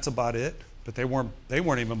 and that's about it. But they weren't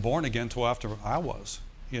even born again until after I was,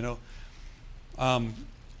 you know.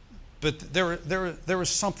 But there was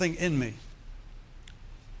something in me.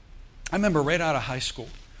 I remember right out of high school,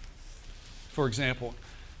 for example.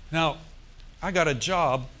 Now, I got a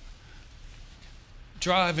job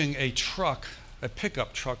driving a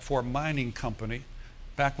pickup truck for a mining company,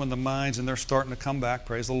 back when the mines, and they're starting to come back,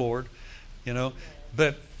 praise the Lord, you know.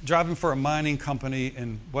 But driving for a mining company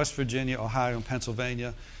in West Virginia, Ohio, and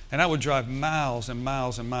Pennsylvania, and I would drive miles and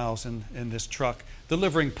miles and miles in this truck,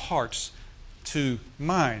 delivering parts to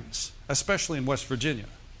mines, especially in West Virginia.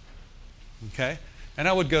 Okay? And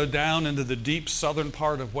I would go down into the deep southern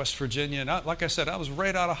part of West Virginia. And like I said, I was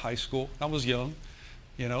right out of high school. I was young,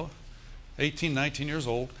 18, 19 years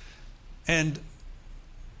old. And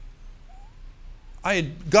I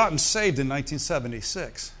had gotten saved in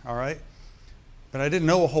 1976, all right? But I didn't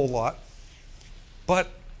know a whole lot.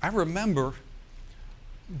 But I remember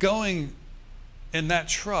going in that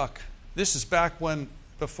truck. This is back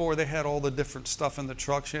before they had all the different stuff in the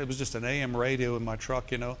trucks. It was just an AM radio in my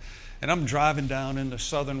truck, And I'm driving down into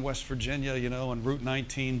southern West Virginia, on Route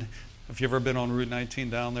 19. If you've ever been on Route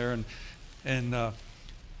 19 down there. And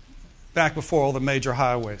back before all the major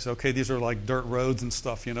highways. Okay, these are like dirt roads and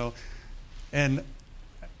stuff, And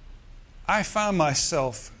I found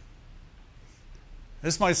myself,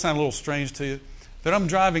 this might sound a little strange to you, but I'm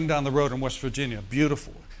driving down the road in West Virginia,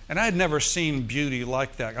 beautiful. And I had never seen beauty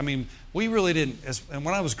like that. I mean, we really didn't, and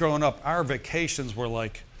when I was growing up, our vacations were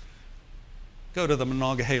like, go to the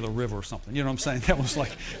Monongahela River or something. You know what I'm saying? That was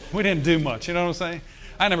like, we didn't do much. You know what I'm saying?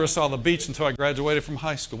 I never saw the beach until I graduated from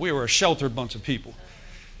high school. We were a sheltered bunch of people.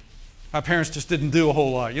 My parents just didn't do a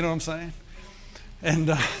whole lot. You know what I'm saying? And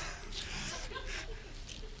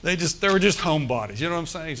they were just homebodies. You know what I'm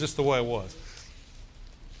saying? It's just the way it was.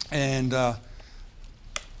 And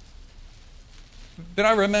but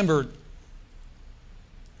I remember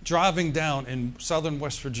driving down in southern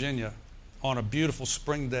West Virginia on a beautiful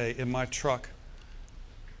spring day in my truck,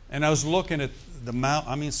 and I was looking at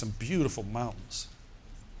some beautiful mountains.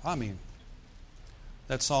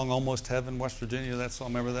 That song, Almost Heaven, West Virginia, that song,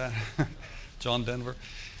 remember that? John Denver.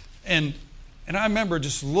 And I remember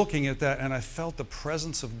just looking at that, and I felt the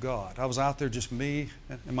presence of God. I was out there, just me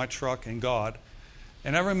in my truck and God.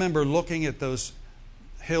 And I remember looking at those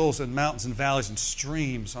hills and mountains and valleys and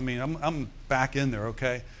streams. I'm back in there,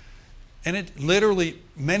 okay? And it literally,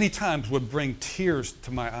 many times, would bring tears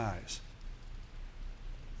to my eyes.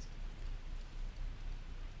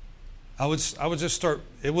 I would just start,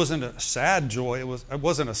 it wasn't a sad joy, it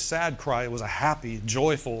wasn't a sad cry, it was a happy,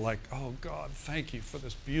 joyful, like, oh God, thank you for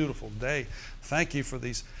this beautiful day. Thank you for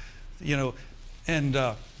these,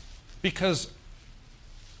 and because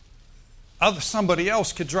somebody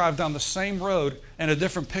else could drive down the same road in a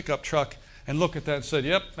different pickup truck and look at that and say,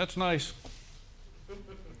 yep, that's nice.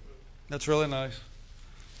 That's really nice.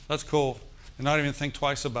 That's cool. And not even think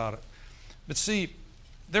twice about it. But see,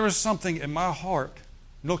 there was something in my heart,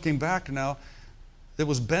 looking back now, that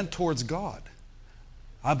was bent towards God.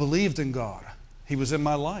 I believed in God. He was in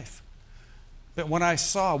my life. But when I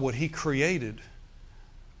saw what He created,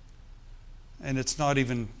 and it's not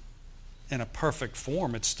even in a perfect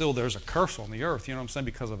form, it's still, there's a curse on the earth, you know what I'm saying,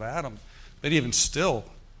 because of Adam. But even still,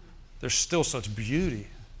 there's still such beauty,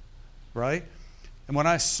 right? And when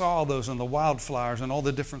I saw those and the wildflowers and all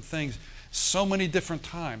the different things, so many different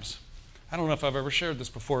times, I don't know if I've ever shared this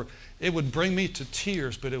before, it would bring me to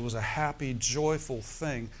tears, but it was a happy, joyful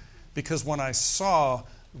thing, because when I saw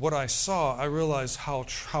what I saw, I realized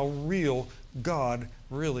how real God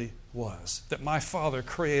really was, that my Father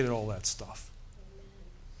created all that stuff.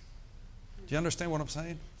 Do you understand what I'm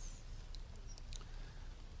saying?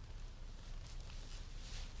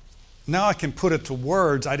 Now I can put it to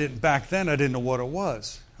words. Back then I didn't know what it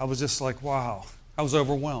was. I was just like, wow. I was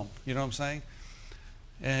overwhelmed. You know what I'm saying?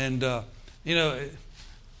 And,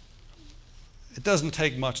 it doesn't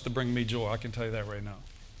take much to bring me joy. I can tell you that right now.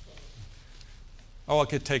 All I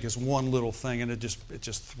could take is one little thing, and it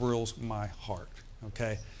just thrills my heart.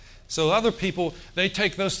 Okay? So other people, they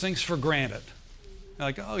take those things for granted. They're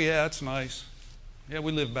like, oh yeah, that's nice. Yeah,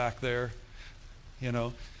 we live back there.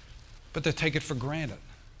 But they take it for granted.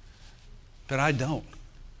 But I don't.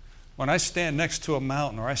 When I stand next to a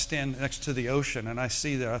mountain or I stand next to the ocean and I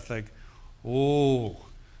see that, I think, oh,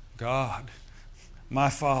 God, my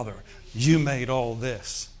Father, you made all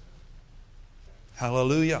this.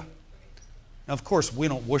 Hallelujah. Now, of course, we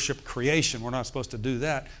don't worship creation. We're not supposed to do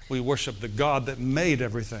that. We worship the God that made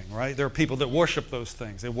everything, right? There are people that worship those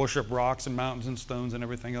things. They worship rocks and mountains and stones and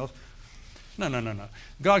everything else. No.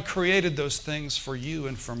 God created those things for you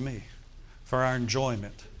and for me, for our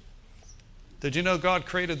enjoyment. Did you know God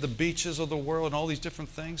created the beaches of the world and all these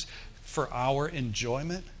different things for our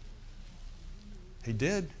enjoyment? He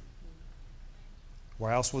did.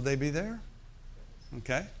 Why else would they be there?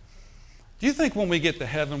 Okay. Do you think when we get to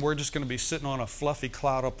heaven, we're just going to be sitting on a fluffy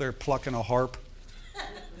cloud up there plucking a harp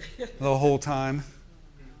the whole time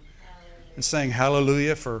and saying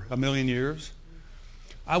hallelujah for 1,000,000 years?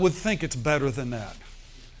 I would think it's better than that.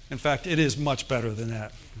 In fact, it is much better than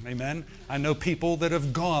that. Amen? I know people that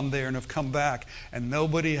have gone there and have come back, and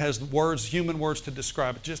nobody has human words to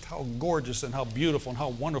describe it, just how gorgeous and how beautiful and how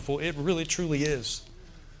wonderful it really truly is.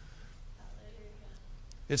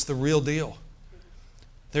 It's the real deal.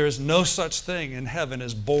 There is no such thing in heaven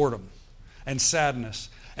as boredom and sadness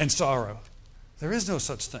and sorrow. There is no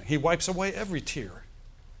such thing. He wipes away every tear.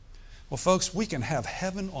 Well, folks, we can have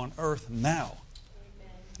heaven on earth now.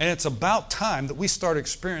 And it's about time that we start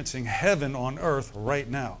experiencing heaven on earth right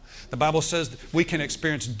now. The Bible says that we can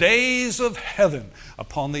experience days of heaven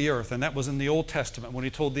upon the earth. And that was in the Old Testament when He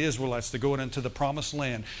told the Israelites to go into the promised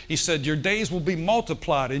land. He said, your days will be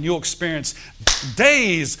multiplied and you'll experience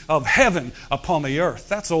days of heaven upon the earth.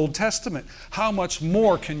 That's Old Testament. How much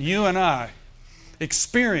more can you and I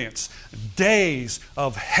experience days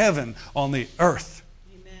of heaven on the earth?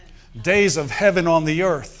 Amen. Days of heaven on the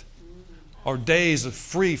earth are days of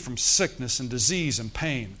free from sickness and disease and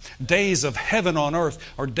pain. Days of heaven on earth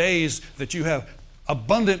are days that you have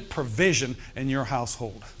abundant provision in your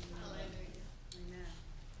household.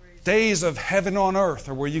 Days of heaven on earth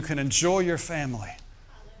are where you can enjoy your family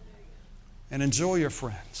and enjoy your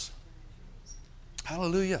friends.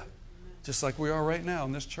 Hallelujah. Just like we are right now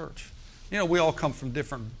in this church. You know, we all come from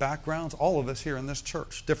different backgrounds, all of us here in this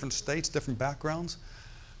church, different states, different backgrounds.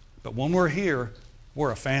 But when we're here, we're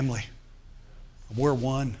a family. We're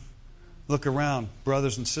one. Look around,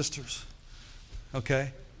 brothers and sisters.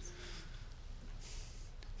 Okay?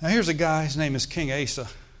 Now here's a guy, his name is King Asa.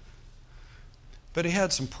 But he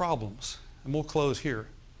had some problems. And we'll close here.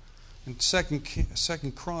 In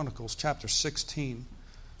 2 Chronicles chapter 16,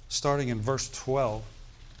 starting in verse 12.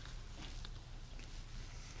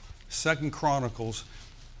 2 Chronicles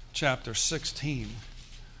chapter 16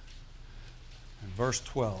 and verse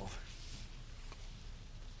 12.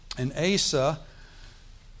 And Asa,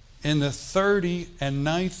 in the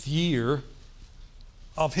 39th year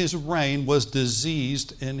of his reign, was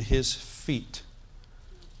diseased in his feet.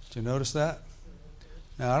 Did you notice that?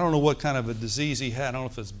 Now, I don't know what kind of a disease he had. I don't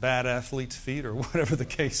know if it's bad athlete's feet or whatever the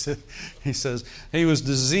case is. He says he was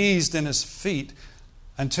diseased in his feet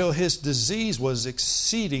until his disease was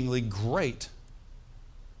exceedingly great.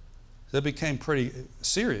 That became pretty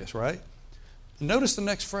serious, right? Notice the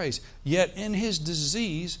next phrase. Yet in his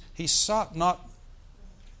disease he sought not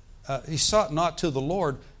to the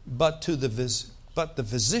Lord, but the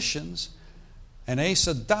physicians. And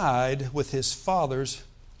Asa died with his fathers.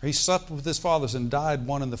 He supped with his fathers and died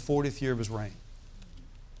one in the 40th year of his reign.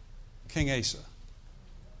 King Asa.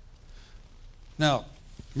 Now,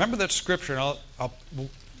 remember that scripture, and I'll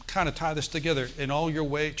kind of tie this together. In all your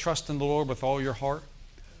way, trust in the Lord with all your heart.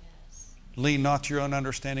 Lean not to your own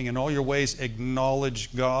understanding. In all your ways,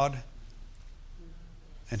 acknowledge God,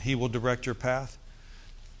 and He will direct your path.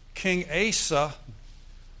 King Asa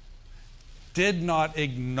did not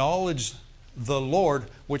acknowledge the Lord,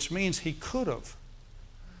 which means he could have,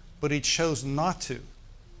 but he chose not to.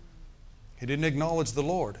 He didn't acknowledge the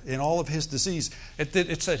Lord in all of his disease.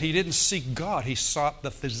 It said he didn't seek God, he sought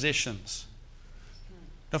the physicians.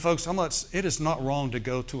 Now, folks, it is not wrong to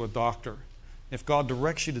go to a doctor. If God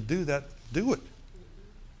directs you to do that, do it.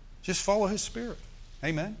 Just follow His Spirit.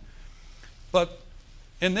 Amen. But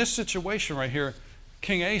in this situation right here,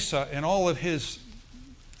 King Asa, in all of his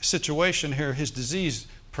situation here, his disease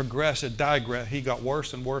progressed, it digressed. He got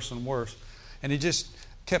worse and worse and worse. And he just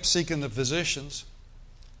kept seeking the physicians.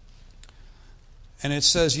 And it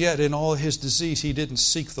says, yet in all his disease, he didn't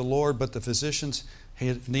seek the Lord, but the physicians.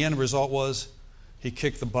 The end result was he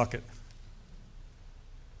kicked the bucket.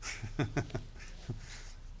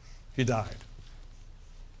 He died.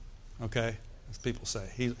 Okay? As people say.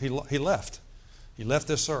 He left. He left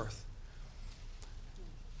this earth.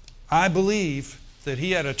 I believe that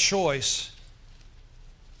he had a choice,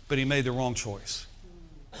 but he made the wrong choice.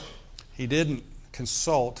 He didn't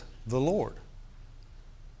consult the Lord.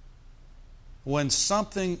 When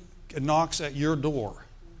something knocks at your door,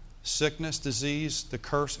 sickness, disease, the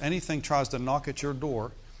curse, anything tries to knock at your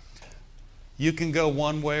door, you can go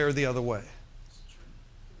one way or the other way.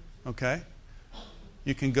 Okay?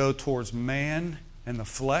 You can go towards man and the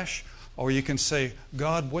flesh, or you can say,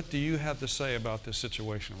 God, what do you have to say about this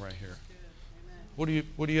situation right here? What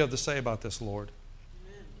do you have to say about this, Lord?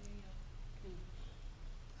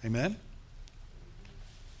 Amen?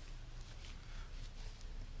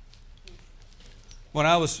 When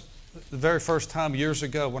I was, the very first time years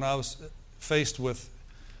ago, when I was faced with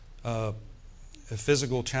a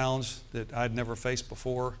physical challenge that I'd never faced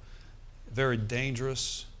before, very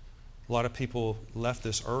dangerous. A lot of people left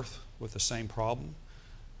this earth with the same problem.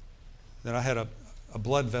 Then I had a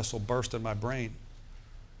blood vessel burst in my brain.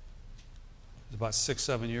 It was about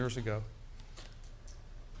 6-7 years ago.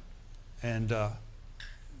 And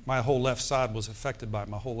my whole left side was affected by it,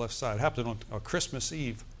 my whole left side. It happened on a Christmas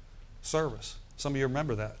Eve service. Some of you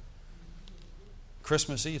remember that.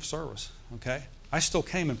 Christmas Eve service, okay? I still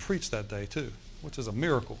came and preached that day too, which is a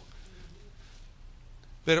miracle.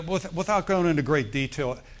 But without going into great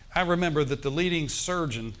detail, I remember that the leading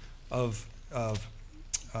surgeon of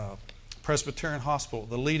Presbyterian Hospital,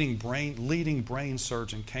 the leading brain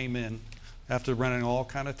surgeon, came in after running all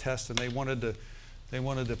kind of tests, and they wanted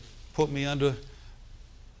to put me under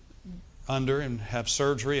and have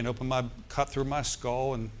surgery and cut through my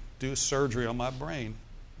skull and do surgery on my brain.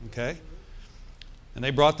 Okay? And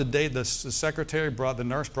they brought the date, the secretary the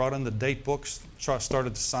nurse brought in the date books,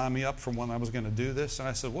 started to sign me up for when I was going to do this. And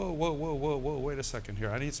I said, whoa, wait a second here.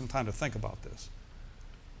 I need some time to think about this.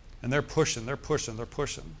 And they're pushing.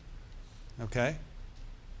 Okay?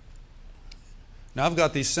 Now I've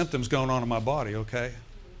got these symptoms going on in my body, okay,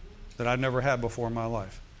 that I've never had before in my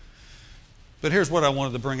life. But here's what I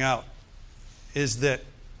wanted to bring out, is that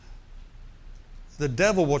the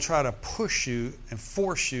devil will try to push you and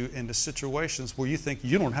force you into situations where you think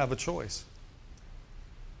you don't have a choice.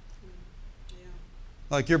 Yeah.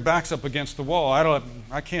 Like your back's up against the wall.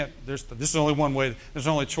 I can't, this is only one way, there's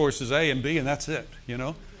only choices A and B, and that's it, you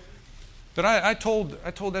know. But I told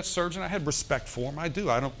that surgeon, I had respect for him. I do.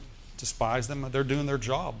 I don't despise them. They're doing their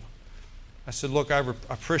job. I said, look, I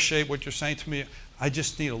appreciate what you're saying to me. I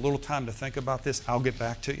just need a little time to think about this. I'll get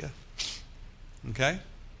back to you. Okay?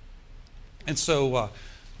 And so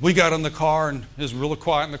we got in the car, and it was really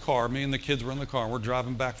quiet in the car. Me and the kids were in the car, and we're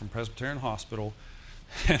driving back from Presbyterian Hospital.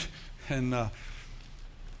 and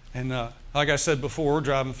like I said before, we're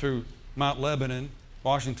driving through Mount Lebanon,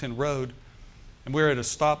 Washington Road, and we're at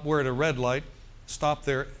a red light, stop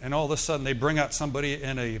there, and all of a sudden they bring out somebody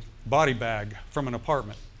in a body bag from an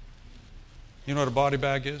apartment. You know what a body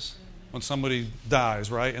bag is? When somebody dies,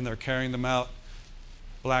 right? And they're carrying them out,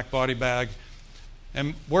 black body bag.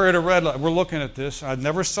 And we're at a red light. We're looking at this. I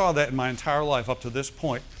never saw that in my entire life up to this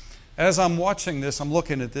point. As I'm watching this, I'm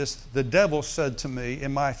looking at this, the devil said to me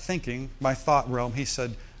in my thinking, my thought realm, he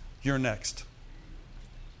said, "You're next."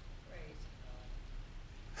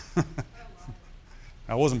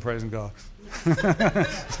 I wasn't praising God.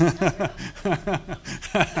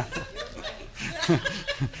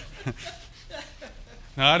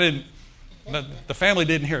 No, I didn't. The family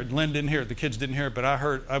didn't hear it. Lynn didn't hear it. The kids didn't hear it. But I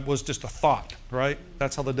heard. It was just a thought, right?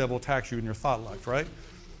 That's how the devil attacks you in your thought life, right?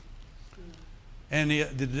 And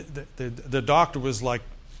the doctor was like,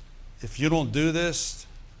 "If you don't do this,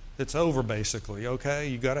 it's over. Basically, okay?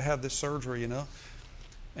 You got to have this surgery, you know."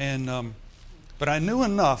 And but I knew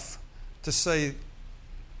enough to say,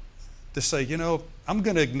 you know,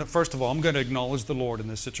 first of all, I'm going to acknowledge the Lord in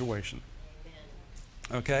this situation.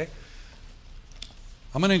 Okay?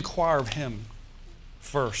 I'm going to inquire of Him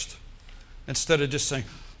first, instead of just saying,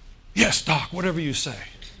 "Yes, Doc, whatever you say,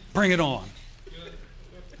 bring it on."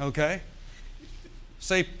 Okay?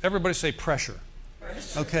 Everybody say pressure.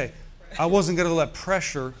 Okay. I wasn't going to let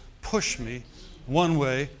pressure push me one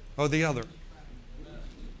way or the other.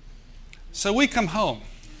 So we come home.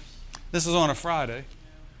 This is on a Friday.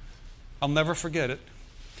 I'll never forget it.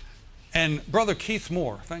 And Brother Keith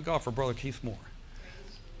Moore, thank God for Brother Keith Moore,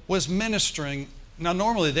 was ministering. Now,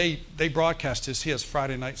 normally they broadcast he has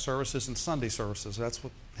Friday night services and Sunday services. That's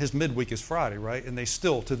what his midweek is, Friday, right? And they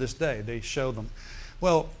still, to this day, they show them.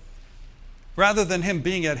 Well, rather than him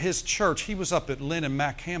being at his church, he was up at Lynn and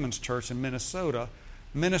Mac Hammond's church in Minnesota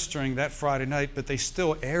ministering that Friday night, but they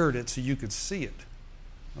still aired it so you could see it.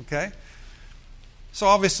 Okay? So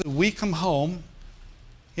obviously we come home,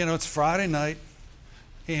 you know, it's Friday night,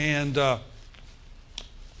 and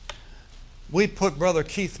we put Brother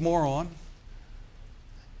Keith Moore on,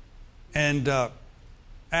 and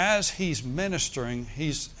as he's ministering,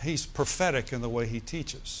 he's prophetic in the way he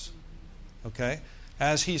teaches. Okay?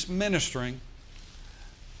 As he's ministering,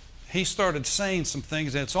 he started saying some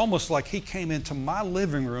things, and it's almost like he came into my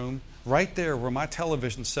living room right there where my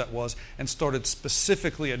television set was and started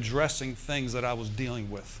specifically addressing things that I was dealing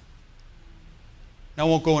with. Now, I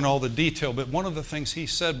won't go into all the detail, but one of the things he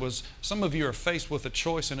said was, some of you are faced with a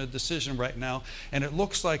choice and a decision right now, and it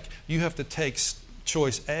looks like you have to take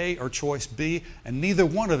choice A or choice B, and neither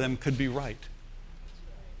one of them could be right.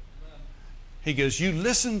 He goes, you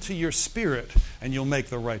listen to your spirit and you'll make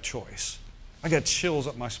the right choice. I got chills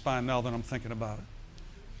up my spine now that I'm thinking about it.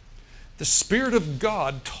 The Spirit of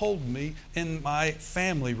God told me in my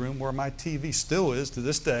family room, where my TV still is to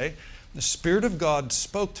this day, the Spirit of God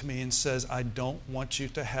spoke to me and says, I don't want you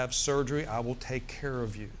to have surgery. I will take care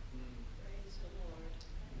of you.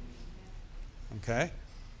 Okay?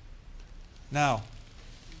 Now,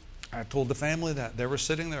 I told the family that. They were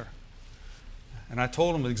sitting there. And I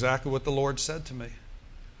told them exactly what the Lord said to me.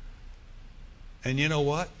 And you know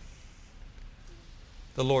what?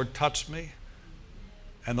 The Lord touched me.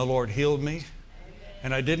 And the Lord healed me.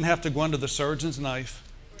 And I didn't have to go under the surgeon's knife.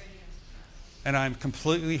 And I'm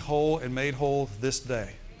completely whole and made whole this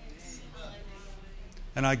day.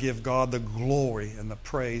 And I give God the glory and the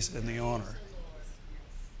praise and the honor.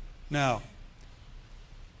 Now,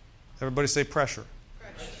 everybody say pressure.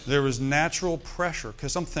 There was natural pressure,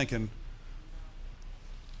 because I'm thinking,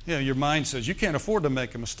 your mind says, you can't afford to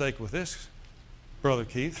make a mistake with this, Brother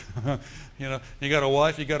Keith. You got a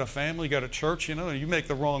wife, you got a family, you got a church, and you make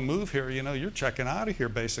the wrong move here, you're checking out of here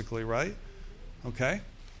basically, right? Okay?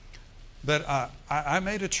 But I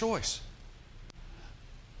made a choice.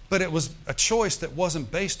 But it was a choice that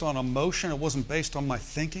wasn't based on emotion. It wasn't based on my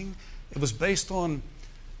thinking. It was based on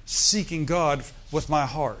seeking God with my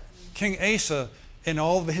heart. King Asa, in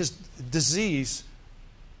all of his disease,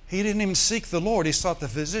 he didn't even seek the Lord. He sought the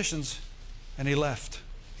physicians, and he left.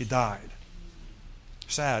 He died.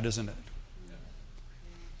 Sad, isn't it?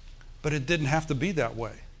 But it didn't have to be that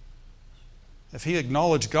way. If he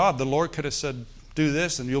acknowledged God, the Lord could have said, do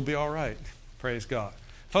this and you'll be all right. Praise God.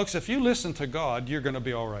 Folks, if you listen to God, you're going to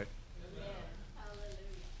be all right.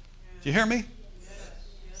 Do you hear me?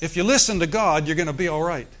 If you listen to God, you're going to be all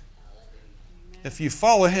right. If you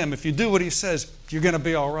follow Him, if you do what He says, you're going to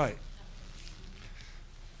be all right.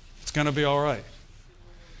 It's going to be all right.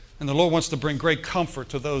 And the Lord wants to bring great comfort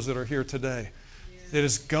to those that are here today. It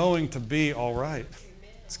is going to be all right.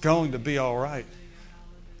 It's going to be all right.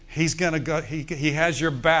 He's going to go. He has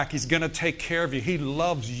your back. He's going to take care of you. He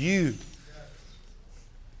loves you.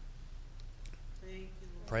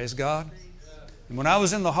 Praise God. And when I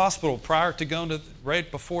was in the hospital, prior to going to, right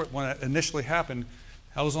before when it initially happened,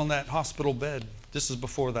 I was on that hospital bed. This is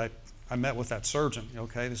before that I met with that surgeon.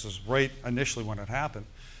 Okay, this is right initially when it happened.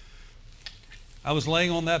 I was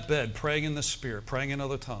laying on that bed, praying in the Spirit, praying in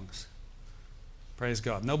other tongues. Praise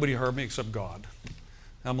God. Nobody heard me except God.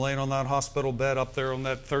 I'm laying on that hospital bed up there on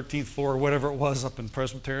that 13th floor, or whatever it was, up in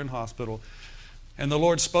Presbyterian Hospital. And the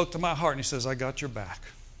Lord spoke to my heart, and He says, I got your back.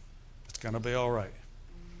 It's going to be all right.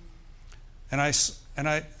 And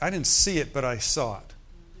I didn't see it, but I saw it.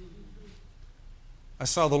 I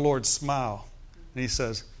saw the Lord smile, and He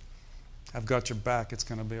says, I've got your back. It's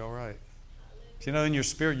going to be all right. In your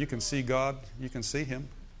spirit, you can see God. You can see Him.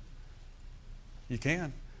 You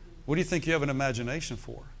can. What do you think you have an imagination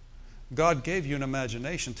for? God gave you an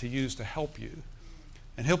imagination to use to help you.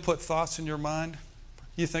 And He'll put thoughts in your mind.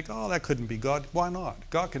 You think, oh, that couldn't be God. Why not?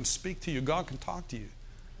 God can speak to you. God can talk to you.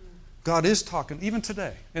 God is talking, even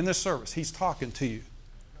today, in this service. He's talking to you.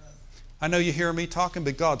 I know you hear me talking,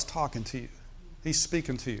 but God's talking to you. He's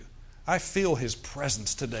speaking to you. I feel His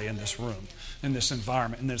presence today in this room, in this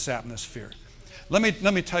environment, in this atmosphere. Let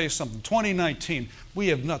me tell you something. 2019, we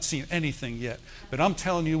have not seen anything yet. But I'm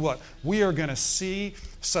telling you what, we are going to see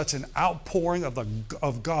such an outpouring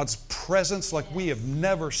of God's presence like we have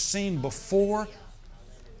never seen before.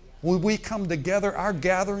 When we come together, our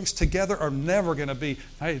gatherings together are never going to be,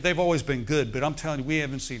 hey, they've always been good, but I'm telling you, we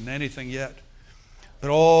haven't seen anything yet. But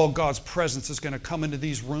all God's presence is going to come into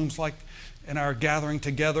these rooms like in our gathering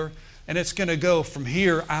together. And it's going to go from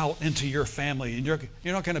here out into your family. And you're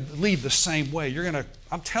not going to leave the same way.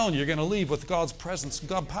 I'm telling you're going to leave with God's presence,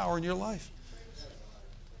 God's power in your life.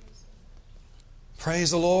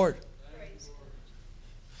 Praise the Lord.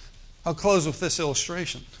 I'll close with this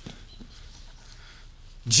illustration.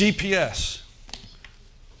 GPS.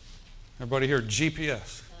 Everybody here,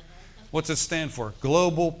 GPS. What's it stand for?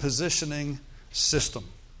 Global Positioning System.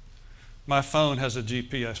 My phone has a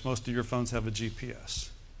GPS. Most of your phones have a GPS.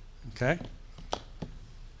 Okay?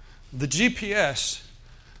 The GPS,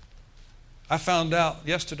 I found out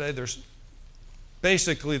yesterday, there's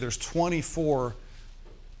 24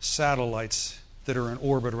 satellites that are in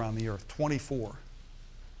orbit around the earth. 24.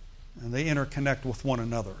 And they interconnect with one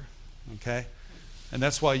another. Okay? And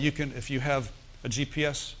that's why you can, if you have a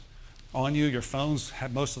GPS on you, your phones,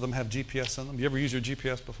 most of them have GPS on them. You ever use your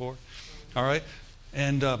GPS before? All right?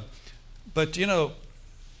 And, but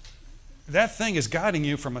that thing is guiding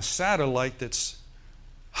you from a satellite that's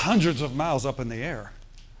hundreds of miles up in the air.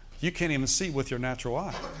 You can't even see with your natural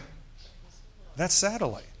eye. That's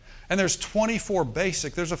satellite. And there's 24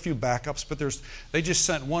 basic. There's a few backups, but they just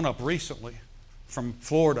sent one up recently from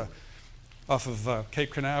Florida off of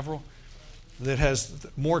Cape Canaveral that has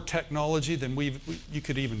more technology than you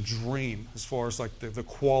could even dream as far as like the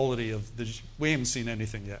quality of we haven't seen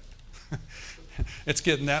anything yet. It's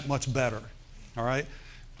getting that much better. All right?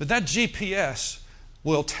 But that GPS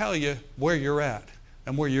will tell you where you're at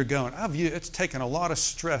and where you're going. It's taken a lot of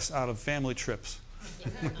stress out of family trips.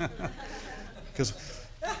 Because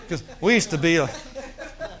we used to go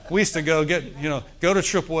go to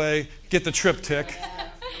Tripway, get the trip tick,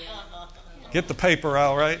 get the paper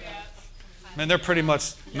out, right? Man, they're pretty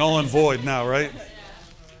much null and void now, right?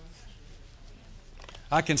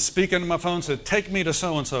 I can speak into my phone and say, take me to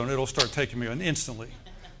so-and-so, and it'll start taking me instantly.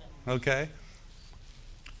 Okay?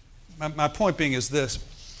 My point being is this.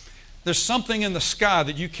 There's something in the sky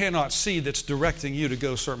that you cannot see that's directing you to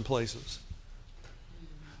go certain places.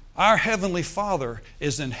 Our Heavenly Father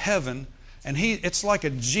is in heaven, and it's like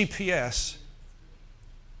a GPS.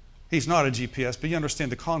 He's not a GPS, but you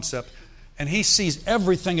understand the concept. And He sees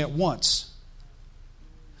everything at once.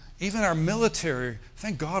 Even our military,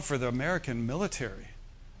 thank God for the American military.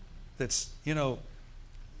 That's, you know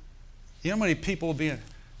how many people their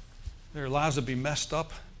lives would be messed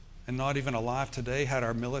up and not even alive today had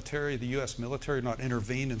our military, the U.S. military, not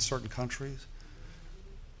intervened in certain countries?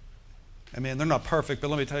 I mean, they're not perfect, but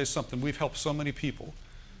let me tell you something. We've helped so many people.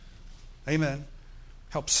 Amen.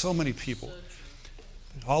 Helped so many people.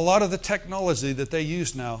 A lot of the technology that they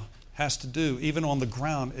use now has to do, even on the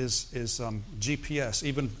ground, is GPS,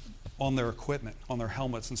 even on their equipment, on their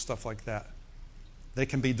helmets and stuff like that. They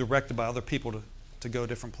can be directed by other people to go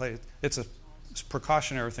different places. It's a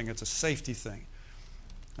precautionary thing. It's a safety thing.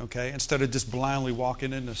 Okay? Instead of just blindly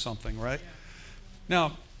walking into something, right?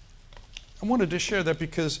 Now, I wanted to share that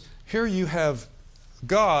because here you have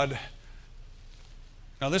God.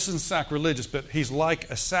 Now, this isn't sacrilegious, but He's like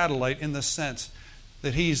a satellite in the sense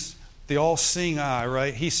that He's the all-seeing eye,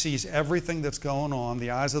 right? He sees everything that's going on.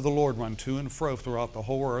 The eyes of the Lord run to and fro throughout the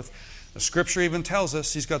whole earth. The Scripture even tells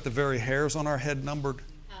us He's got the very hairs on our head numbered.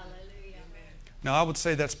 Hallelujah. Now, I would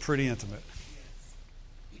say that's pretty intimate.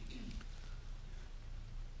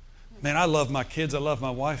 Man, I love my kids, I love my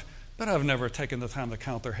wife, but I've never taken the time to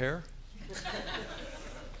count their hair.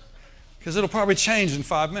 Because it'll probably change in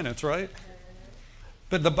 5 minutes, right?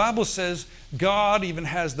 But the Bible says God even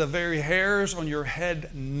has the very hairs on your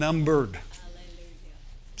head numbered. Hallelujah.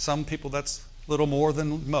 Some people, that's a little more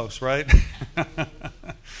than most, right?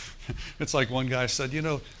 It's like one guy said,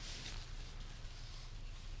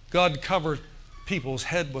 God covered people's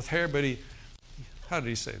head with hair, but how did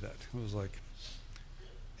he say that? It was like,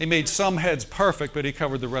 He made some heads perfect, but He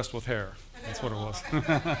covered the rest with hair. That's what it was.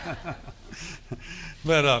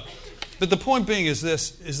 But the point being is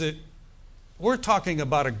this, is that we're talking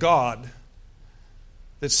about a God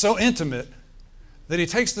that's so intimate that He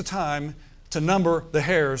takes the time to number the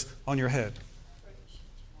hairs on your head.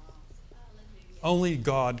 Only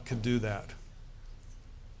God could do that.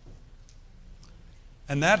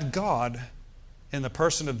 And that God, in the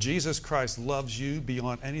person of Jesus Christ, loves you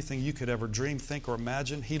beyond anything you could ever dream, think, or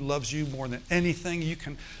imagine. He loves you more than anything you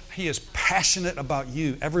can. He is passionate about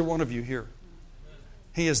you, every one of you here.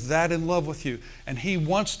 He is that in love with you. And He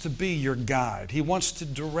wants to be your guide. He wants to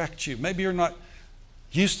direct you. Maybe you're not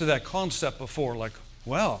used to that concept before. Like,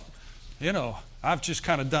 well, I've just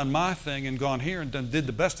kind of done my thing and gone here and did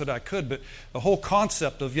the best that I could. But the whole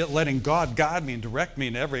concept of letting God guide me and direct me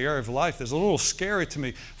in every area of life is a little scary to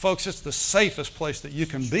me. Folks, it's the safest place that you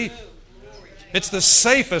can be. It's the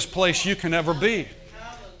safest place you can ever be.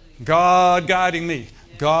 God guiding me.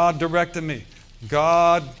 God directing me.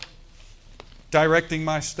 God directing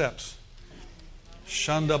my steps.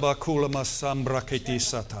 Praise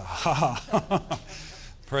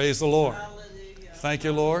the Lord. Thank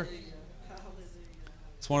you, Lord.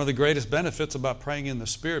 It's one of the greatest benefits about praying in the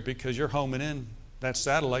Spirit, because you're homing in that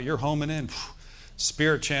satellite. You're homing in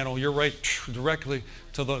Spirit channel. You're right directly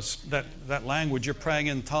to that language. You're praying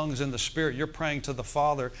in tongues in the Spirit. You're praying to the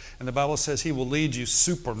Father. And the Bible says He will lead you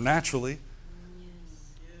supernaturally.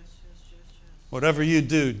 Whatever you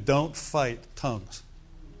do, don't fight tongues.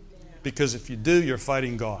 Because if you do, you're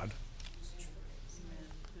fighting God.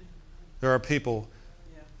 There are people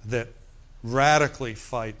that radically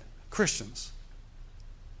fight Christians,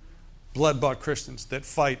 blood-bought Christians, that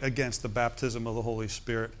fight against the baptism of the Holy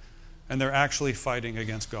Spirit, and they're actually fighting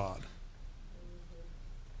against God.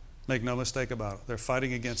 Make no mistake about it. They're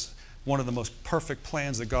fighting against one of the most perfect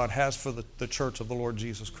plans that God has for the church of the Lord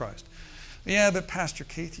Jesus Christ. Yeah, but Pastor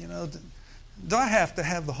Keith, do I have to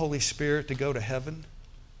have the Holy Spirit to go to heaven?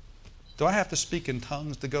 Do I have to speak in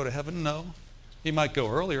tongues to go to heaven? No. You might go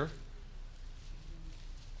earlier.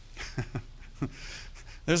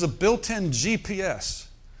 There's a built-in GPS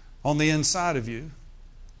on the inside of you.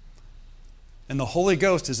 And the Holy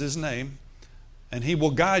Ghost is His name. And He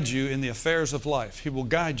will guide you in the affairs of life. He will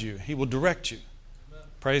guide you. He will direct you. Amen.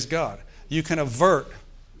 Praise God. You can avert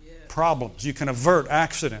problems. You can avert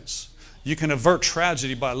accidents. You can avert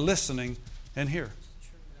tragedy by listening and hear.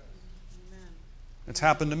 It's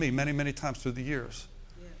happened to me many, many times through the years.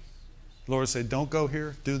 The Lord said, don't go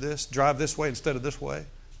here, do this, drive this way instead of this way,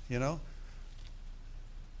 and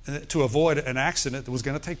to avoid an accident that was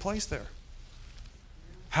going to take place there.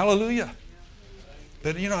 Hallelujah.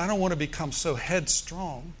 But, I don't want to become so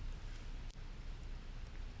headstrong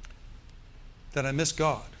that I miss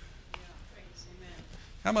God.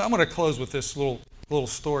 I'm going to close with this little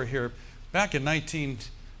story here. Back in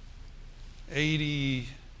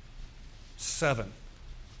 1987,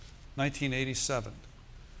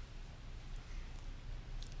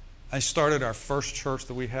 I started our first church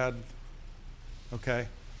that we had, okay?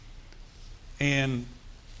 And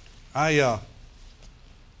I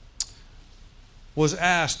was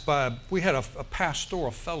asked we had a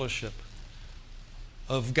pastoral fellowship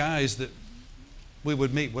of guys that we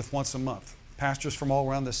would meet with once a month. Pastors from all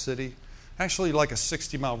around the city. Actually, like a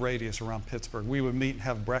 60-mile radius around Pittsburgh. We would meet and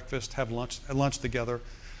have breakfast, have lunch together.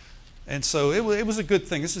 And so it was a good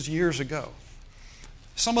thing. This is years ago.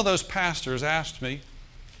 Some of those pastors asked me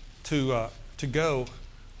to go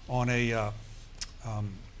on a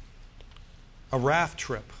raft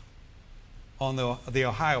trip on the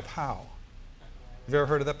Ohio Powell. Have you ever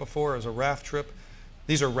heard of that before? As a raft trip?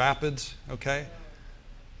 These are rapids, okay?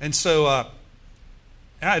 And so I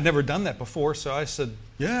had never done that before, so I said,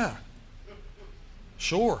 yeah,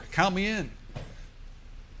 sure, count me in.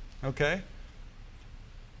 Okay?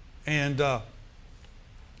 And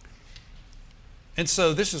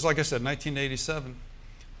so this is, like I said, 1987.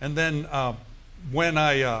 And then when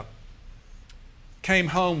I came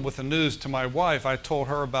home with the news to my wife, I told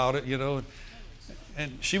her about it,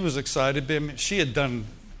 and she was excited. I mean, she had done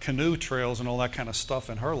canoe trails and all that kind of stuff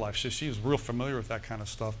in her life. So she was real familiar with that kind of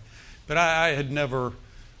stuff. But I had never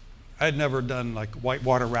done like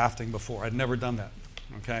whitewater rafting before. I'd never done that.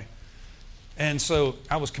 Okay? And so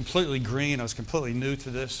I was completely green. I was completely new to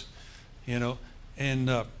this,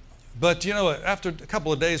 And but after a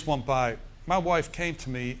couple of days went by, my wife came to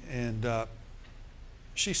me and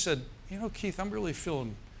she said, Keith, I'm really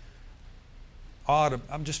feeling odd.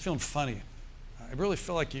 I'm just feeling funny. I really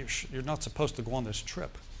feel like you're not supposed to go on this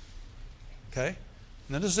trip. Okay?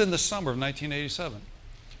 And this is in the summer of 1987.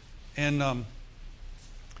 And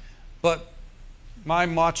but my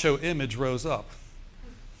macho image rose up.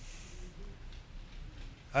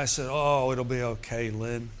 I said, oh, it'll be okay,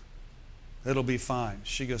 Lynn. It'll be fine.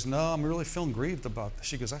 She goes, no, I'm really feeling grieved about this.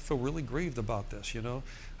 She goes, I feel really grieved about this,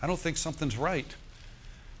 I don't think something's right.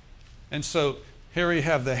 And so here you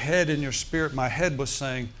have the head in your spirit. My head was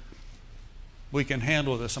saying, we can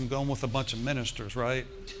handle this. I'm going with a bunch of ministers, right?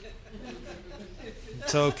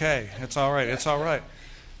 It's okay. It's all right. It's all right.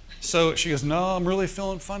 So she goes, no, I'm really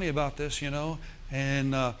feeling funny about this,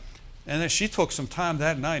 And then she took some time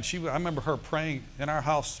that night. I remember her praying in our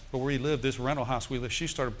house where we lived, this rental house we lived. She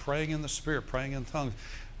started praying in the Spirit, praying in tongues.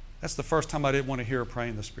 That's the first time I didn't want to hear her pray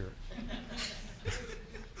in the Spirit.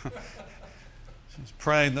 She's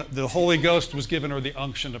praying. The Holy Ghost was giving her the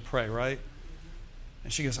unction to pray, right?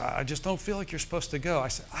 And she goes, I just don't feel like you're supposed to go. I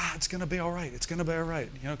said, it's going to be all right. It's going to be all right.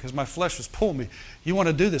 Because my flesh was pulling me. You want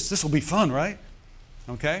to do this. This will be fun, right?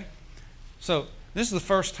 Okay? So this is the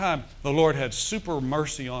first time the Lord had super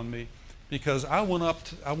mercy on me, because I went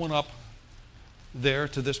up there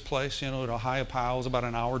to this place, at Ohio Powell. It's about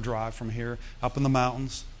an hour drive from here, up in the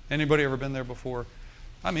mountains. Anybody ever been there before?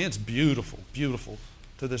 I mean, it's beautiful, beautiful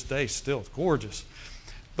to this day still. It's gorgeous.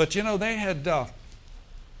 But, they had,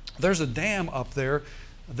 there's a dam up there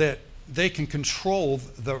that they can control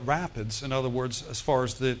the rapids. In other words, as far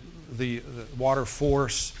as the water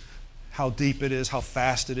force, how deep it is, how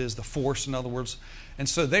fast it is, the force, in other words. And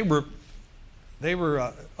so they were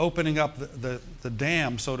opening up the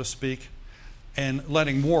dam, so to speak, and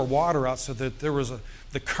letting more water out so that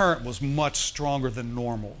the current was much stronger than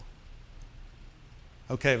normal.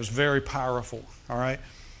 Okay, it was very powerful, all right?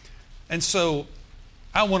 And so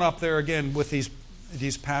I went up there again with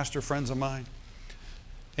these pastor friends of mine,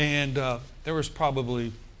 and there was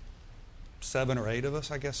probably 7 or 8 of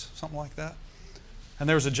us, I guess, something like that. And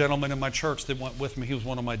there was a gentleman in my church that went with me. He was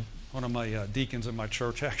one of my deacons in my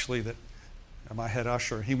church, actually, my head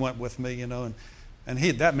usher. He went with me, and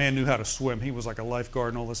that man knew how to swim. He was like a lifeguard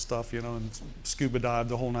and all this stuff, and scuba dived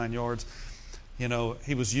the whole 9 yards.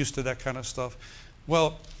 He was used to that kind of stuff.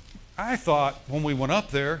 Well, I thought when we went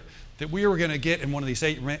up there that we were going to get in one of these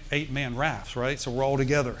eight-man rafts, right? So we're all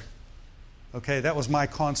together. Okay, that was my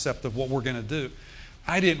concept of what we're going to do.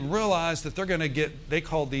 I didn't realize that they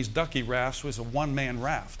called these ducky rafts, was a one-man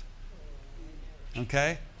raft.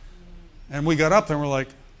 Okay? And we got up there and we're like,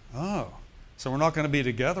 oh, so we're not going to be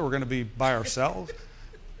together, we're going to be by ourselves?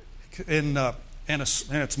 And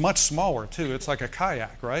it's much smaller, too. It's like a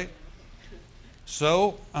kayak, right?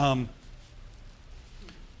 So, I'm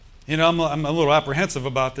a little apprehensive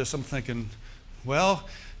about this. I'm thinking, well,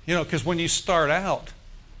 because when you start out,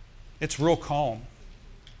 it's real calm.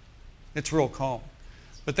 It's real calm.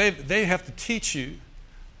 But they have to teach you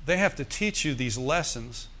they have to teach you these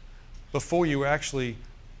lessons before you actually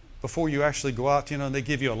go out, and they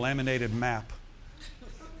give you a laminated map.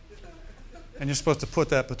 And you're supposed to put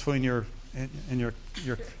that between your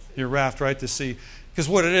raft, right, to see. Because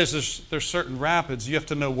what it is, there's certain rapids. You have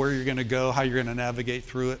to know where you're going to go, how you're going to navigate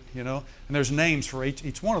through it, And there's names for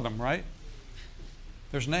each one of them, right?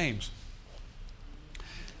 There's names.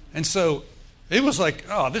 And so it was like,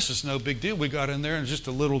 oh, this is no big deal. We got in there and just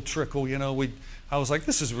a little trickle, I was like,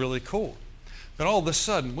 this is really cool. But all of a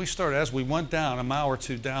sudden, as we went down, a mile or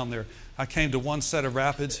two down there, I came to one set of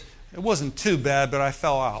rapids. It wasn't too bad, but I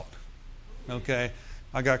fell out. Okay?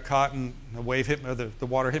 I got caught and the wave hit me, the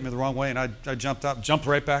water hit me the wrong way, and I jumped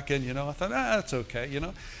right back in, I thought, that's okay,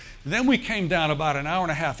 And then we came down about an hour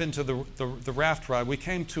and a half into the raft ride. We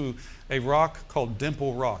came to a rock called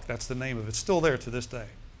Dimple Rock. That's the name of it. It's still there to this day.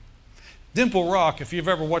 Dimple Rock, if you've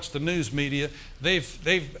ever watched the news media,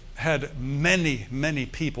 they've had many, many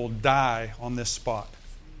people die on this spot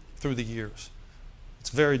through the years. It's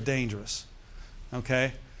very dangerous,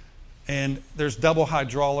 okay? And there's double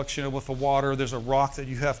hydraulics, with the water. There's a rock that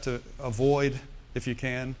you have to avoid if you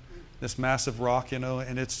can, this massive rock, and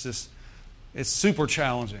it's super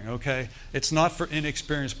challenging, okay? It's not for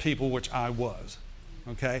inexperienced people, which I was.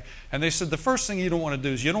 Okay? And they said the first thing you don't want to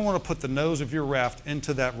do is you don't want to put the nose of your raft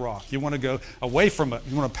into that rock. You want to go away from it.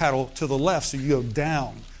 You want to paddle to the left so you go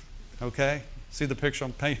down. Okay? See the picture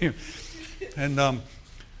I'm painting?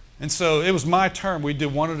 And so it was my turn. We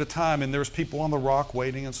did one at a time, and there was people on the rock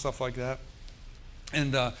waiting and stuff like that.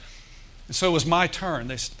 And so it was my turn.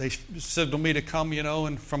 They signaled me to come,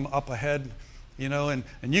 and from up ahead, and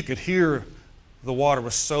you could hear the water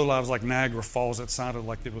was so loud. It was like Niagara Falls. It sounded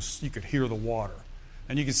like you could hear the water.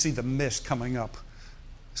 And you can see the mist coming up.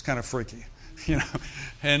 It's kind of freaky,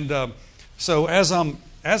 And so as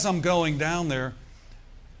I'm going down there,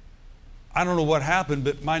 I don't know what happened,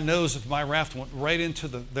 but my nose of my raft went right into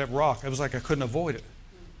that rock. It was like I couldn't avoid it.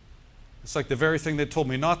 It's like the very thing they told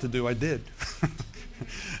me not to do, I did.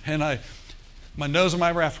 And my nose of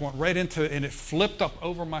my raft went right into it, and it flipped up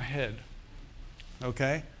over my head.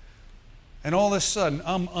 Okay? And all of a sudden,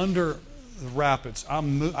 I'm under the rapids.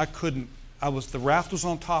 The raft was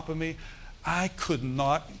on top of me. I could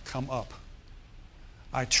not come up.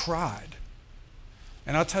 I tried.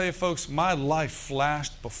 And I'll tell you, folks, my life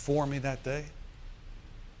flashed before me that day.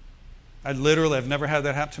 I've never had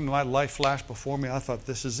that happen to me. My life flashed before me. I thought,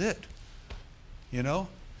 this is it. I've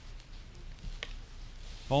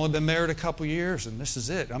only been married a couple years, and this is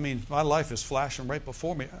it. I mean, my life is flashing right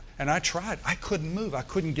before me. And I tried. I couldn't move. I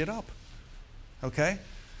couldn't get up. Okay?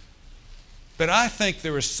 But I think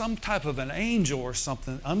there was some type of an angel or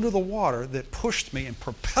something under the water that pushed me and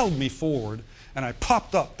propelled me forward, and I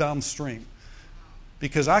popped up downstream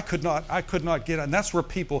because I could not get it. And that's where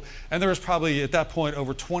and there was probably at that point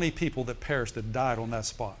over 20 people that perished, that died on that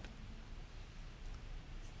spot.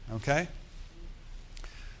 Okay?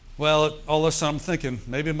 Well, all of a sudden I'm thinking,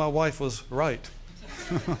 maybe my wife was right.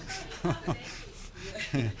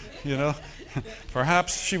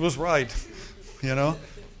 Perhaps she was right,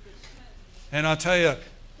 And I'll tell you,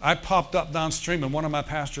 I popped up downstream, and one of my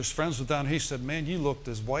pastor's friends was down. He said, man, you looked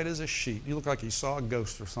as white as a sheet. You looked like you saw a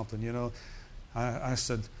ghost or something, I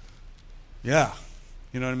said, yeah.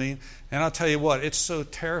 You know what I mean? And I'll tell you what, it so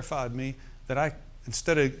terrified me that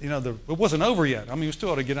instead of, it wasn't over yet. I mean, we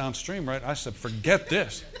still ought to get downstream, right? I said, forget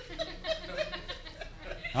this.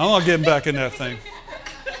 I'm not getting back in that thing,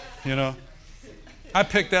 I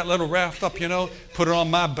picked that little raft up, put it on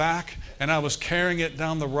my back, and I was carrying it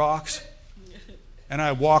down the rocks. And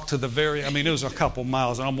I walked to it was a couple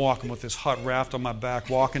miles, and I'm walking with this hot raft on my back,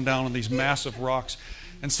 walking down on these massive rocks.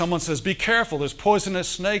 And someone says, be careful, there's poisonous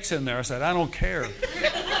snakes in there. I said, I don't care.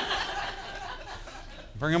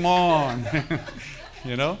 Bring them on.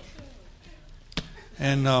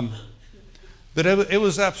 And but it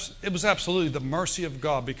was absolutely the mercy of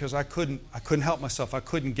God, because I couldn't help myself. I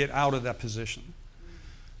couldn't get out of that position.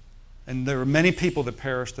 And there were many people that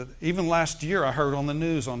perished. Even last year, I heard on the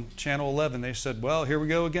news on Channel 11, they said, well, here we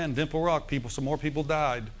go again, Dimple Rock, some more people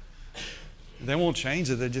died. They won't change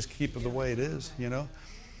it. They just keep it the way it is,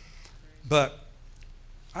 But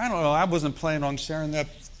I don't know. I wasn't planning on sharing that.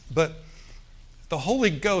 But the Holy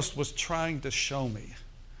Ghost was trying to show me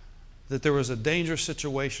that there was a dangerous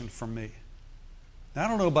situation for me. Now, I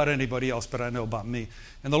don't know about anybody else, but I know about me.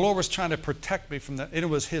 And the Lord was trying to protect me from that. And it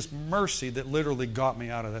was His mercy that literally got me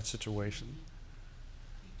out of that situation.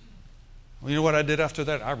 Well, you know what I did after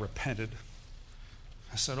that? I repented.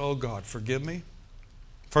 I said, oh God, forgive me.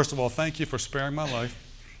 First of all, thank you for sparing my life.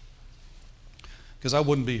 Because I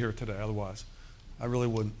wouldn't be here today otherwise. I really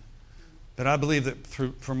wouldn't. That I believe that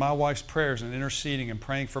through my wife's prayers and interceding and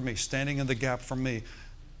praying for me, standing in the gap for me,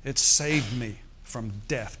 it saved me from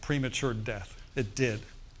death, premature death. It did.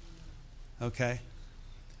 Okay?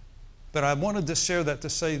 But I wanted to share that to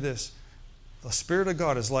say this. The Spirit of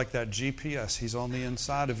God is like that GPS. He's on the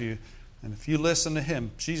inside of you. And if you listen to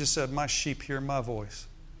Him, Jesus said, my sheep hear my voice.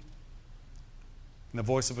 And the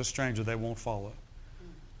voice of a stranger they won't follow.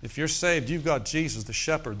 If you're saved, you've got Jesus, the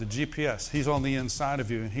shepherd, the GPS. He's on the inside of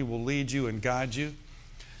you, and He will lead you and guide you.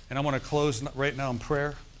 And I want to close right now in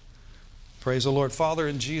prayer. Praise the Lord. Father,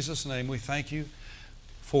 in Jesus' name, we thank You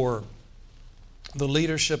for the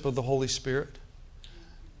leadership of the Holy Spirit.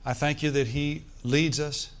 I thank You that He leads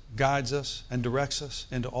us, guides us, and directs us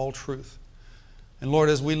into all truth. And Lord,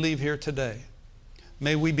 as we leave here today,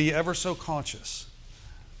 may we be ever so conscious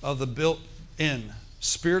of the built-in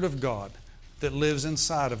Spirit of God that lives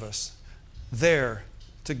inside of us, there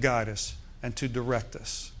to guide us and to direct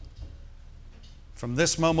us. From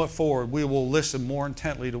this moment forward, we will listen more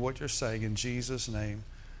intently to what You're saying. In Jesus' name,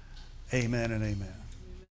 amen and amen.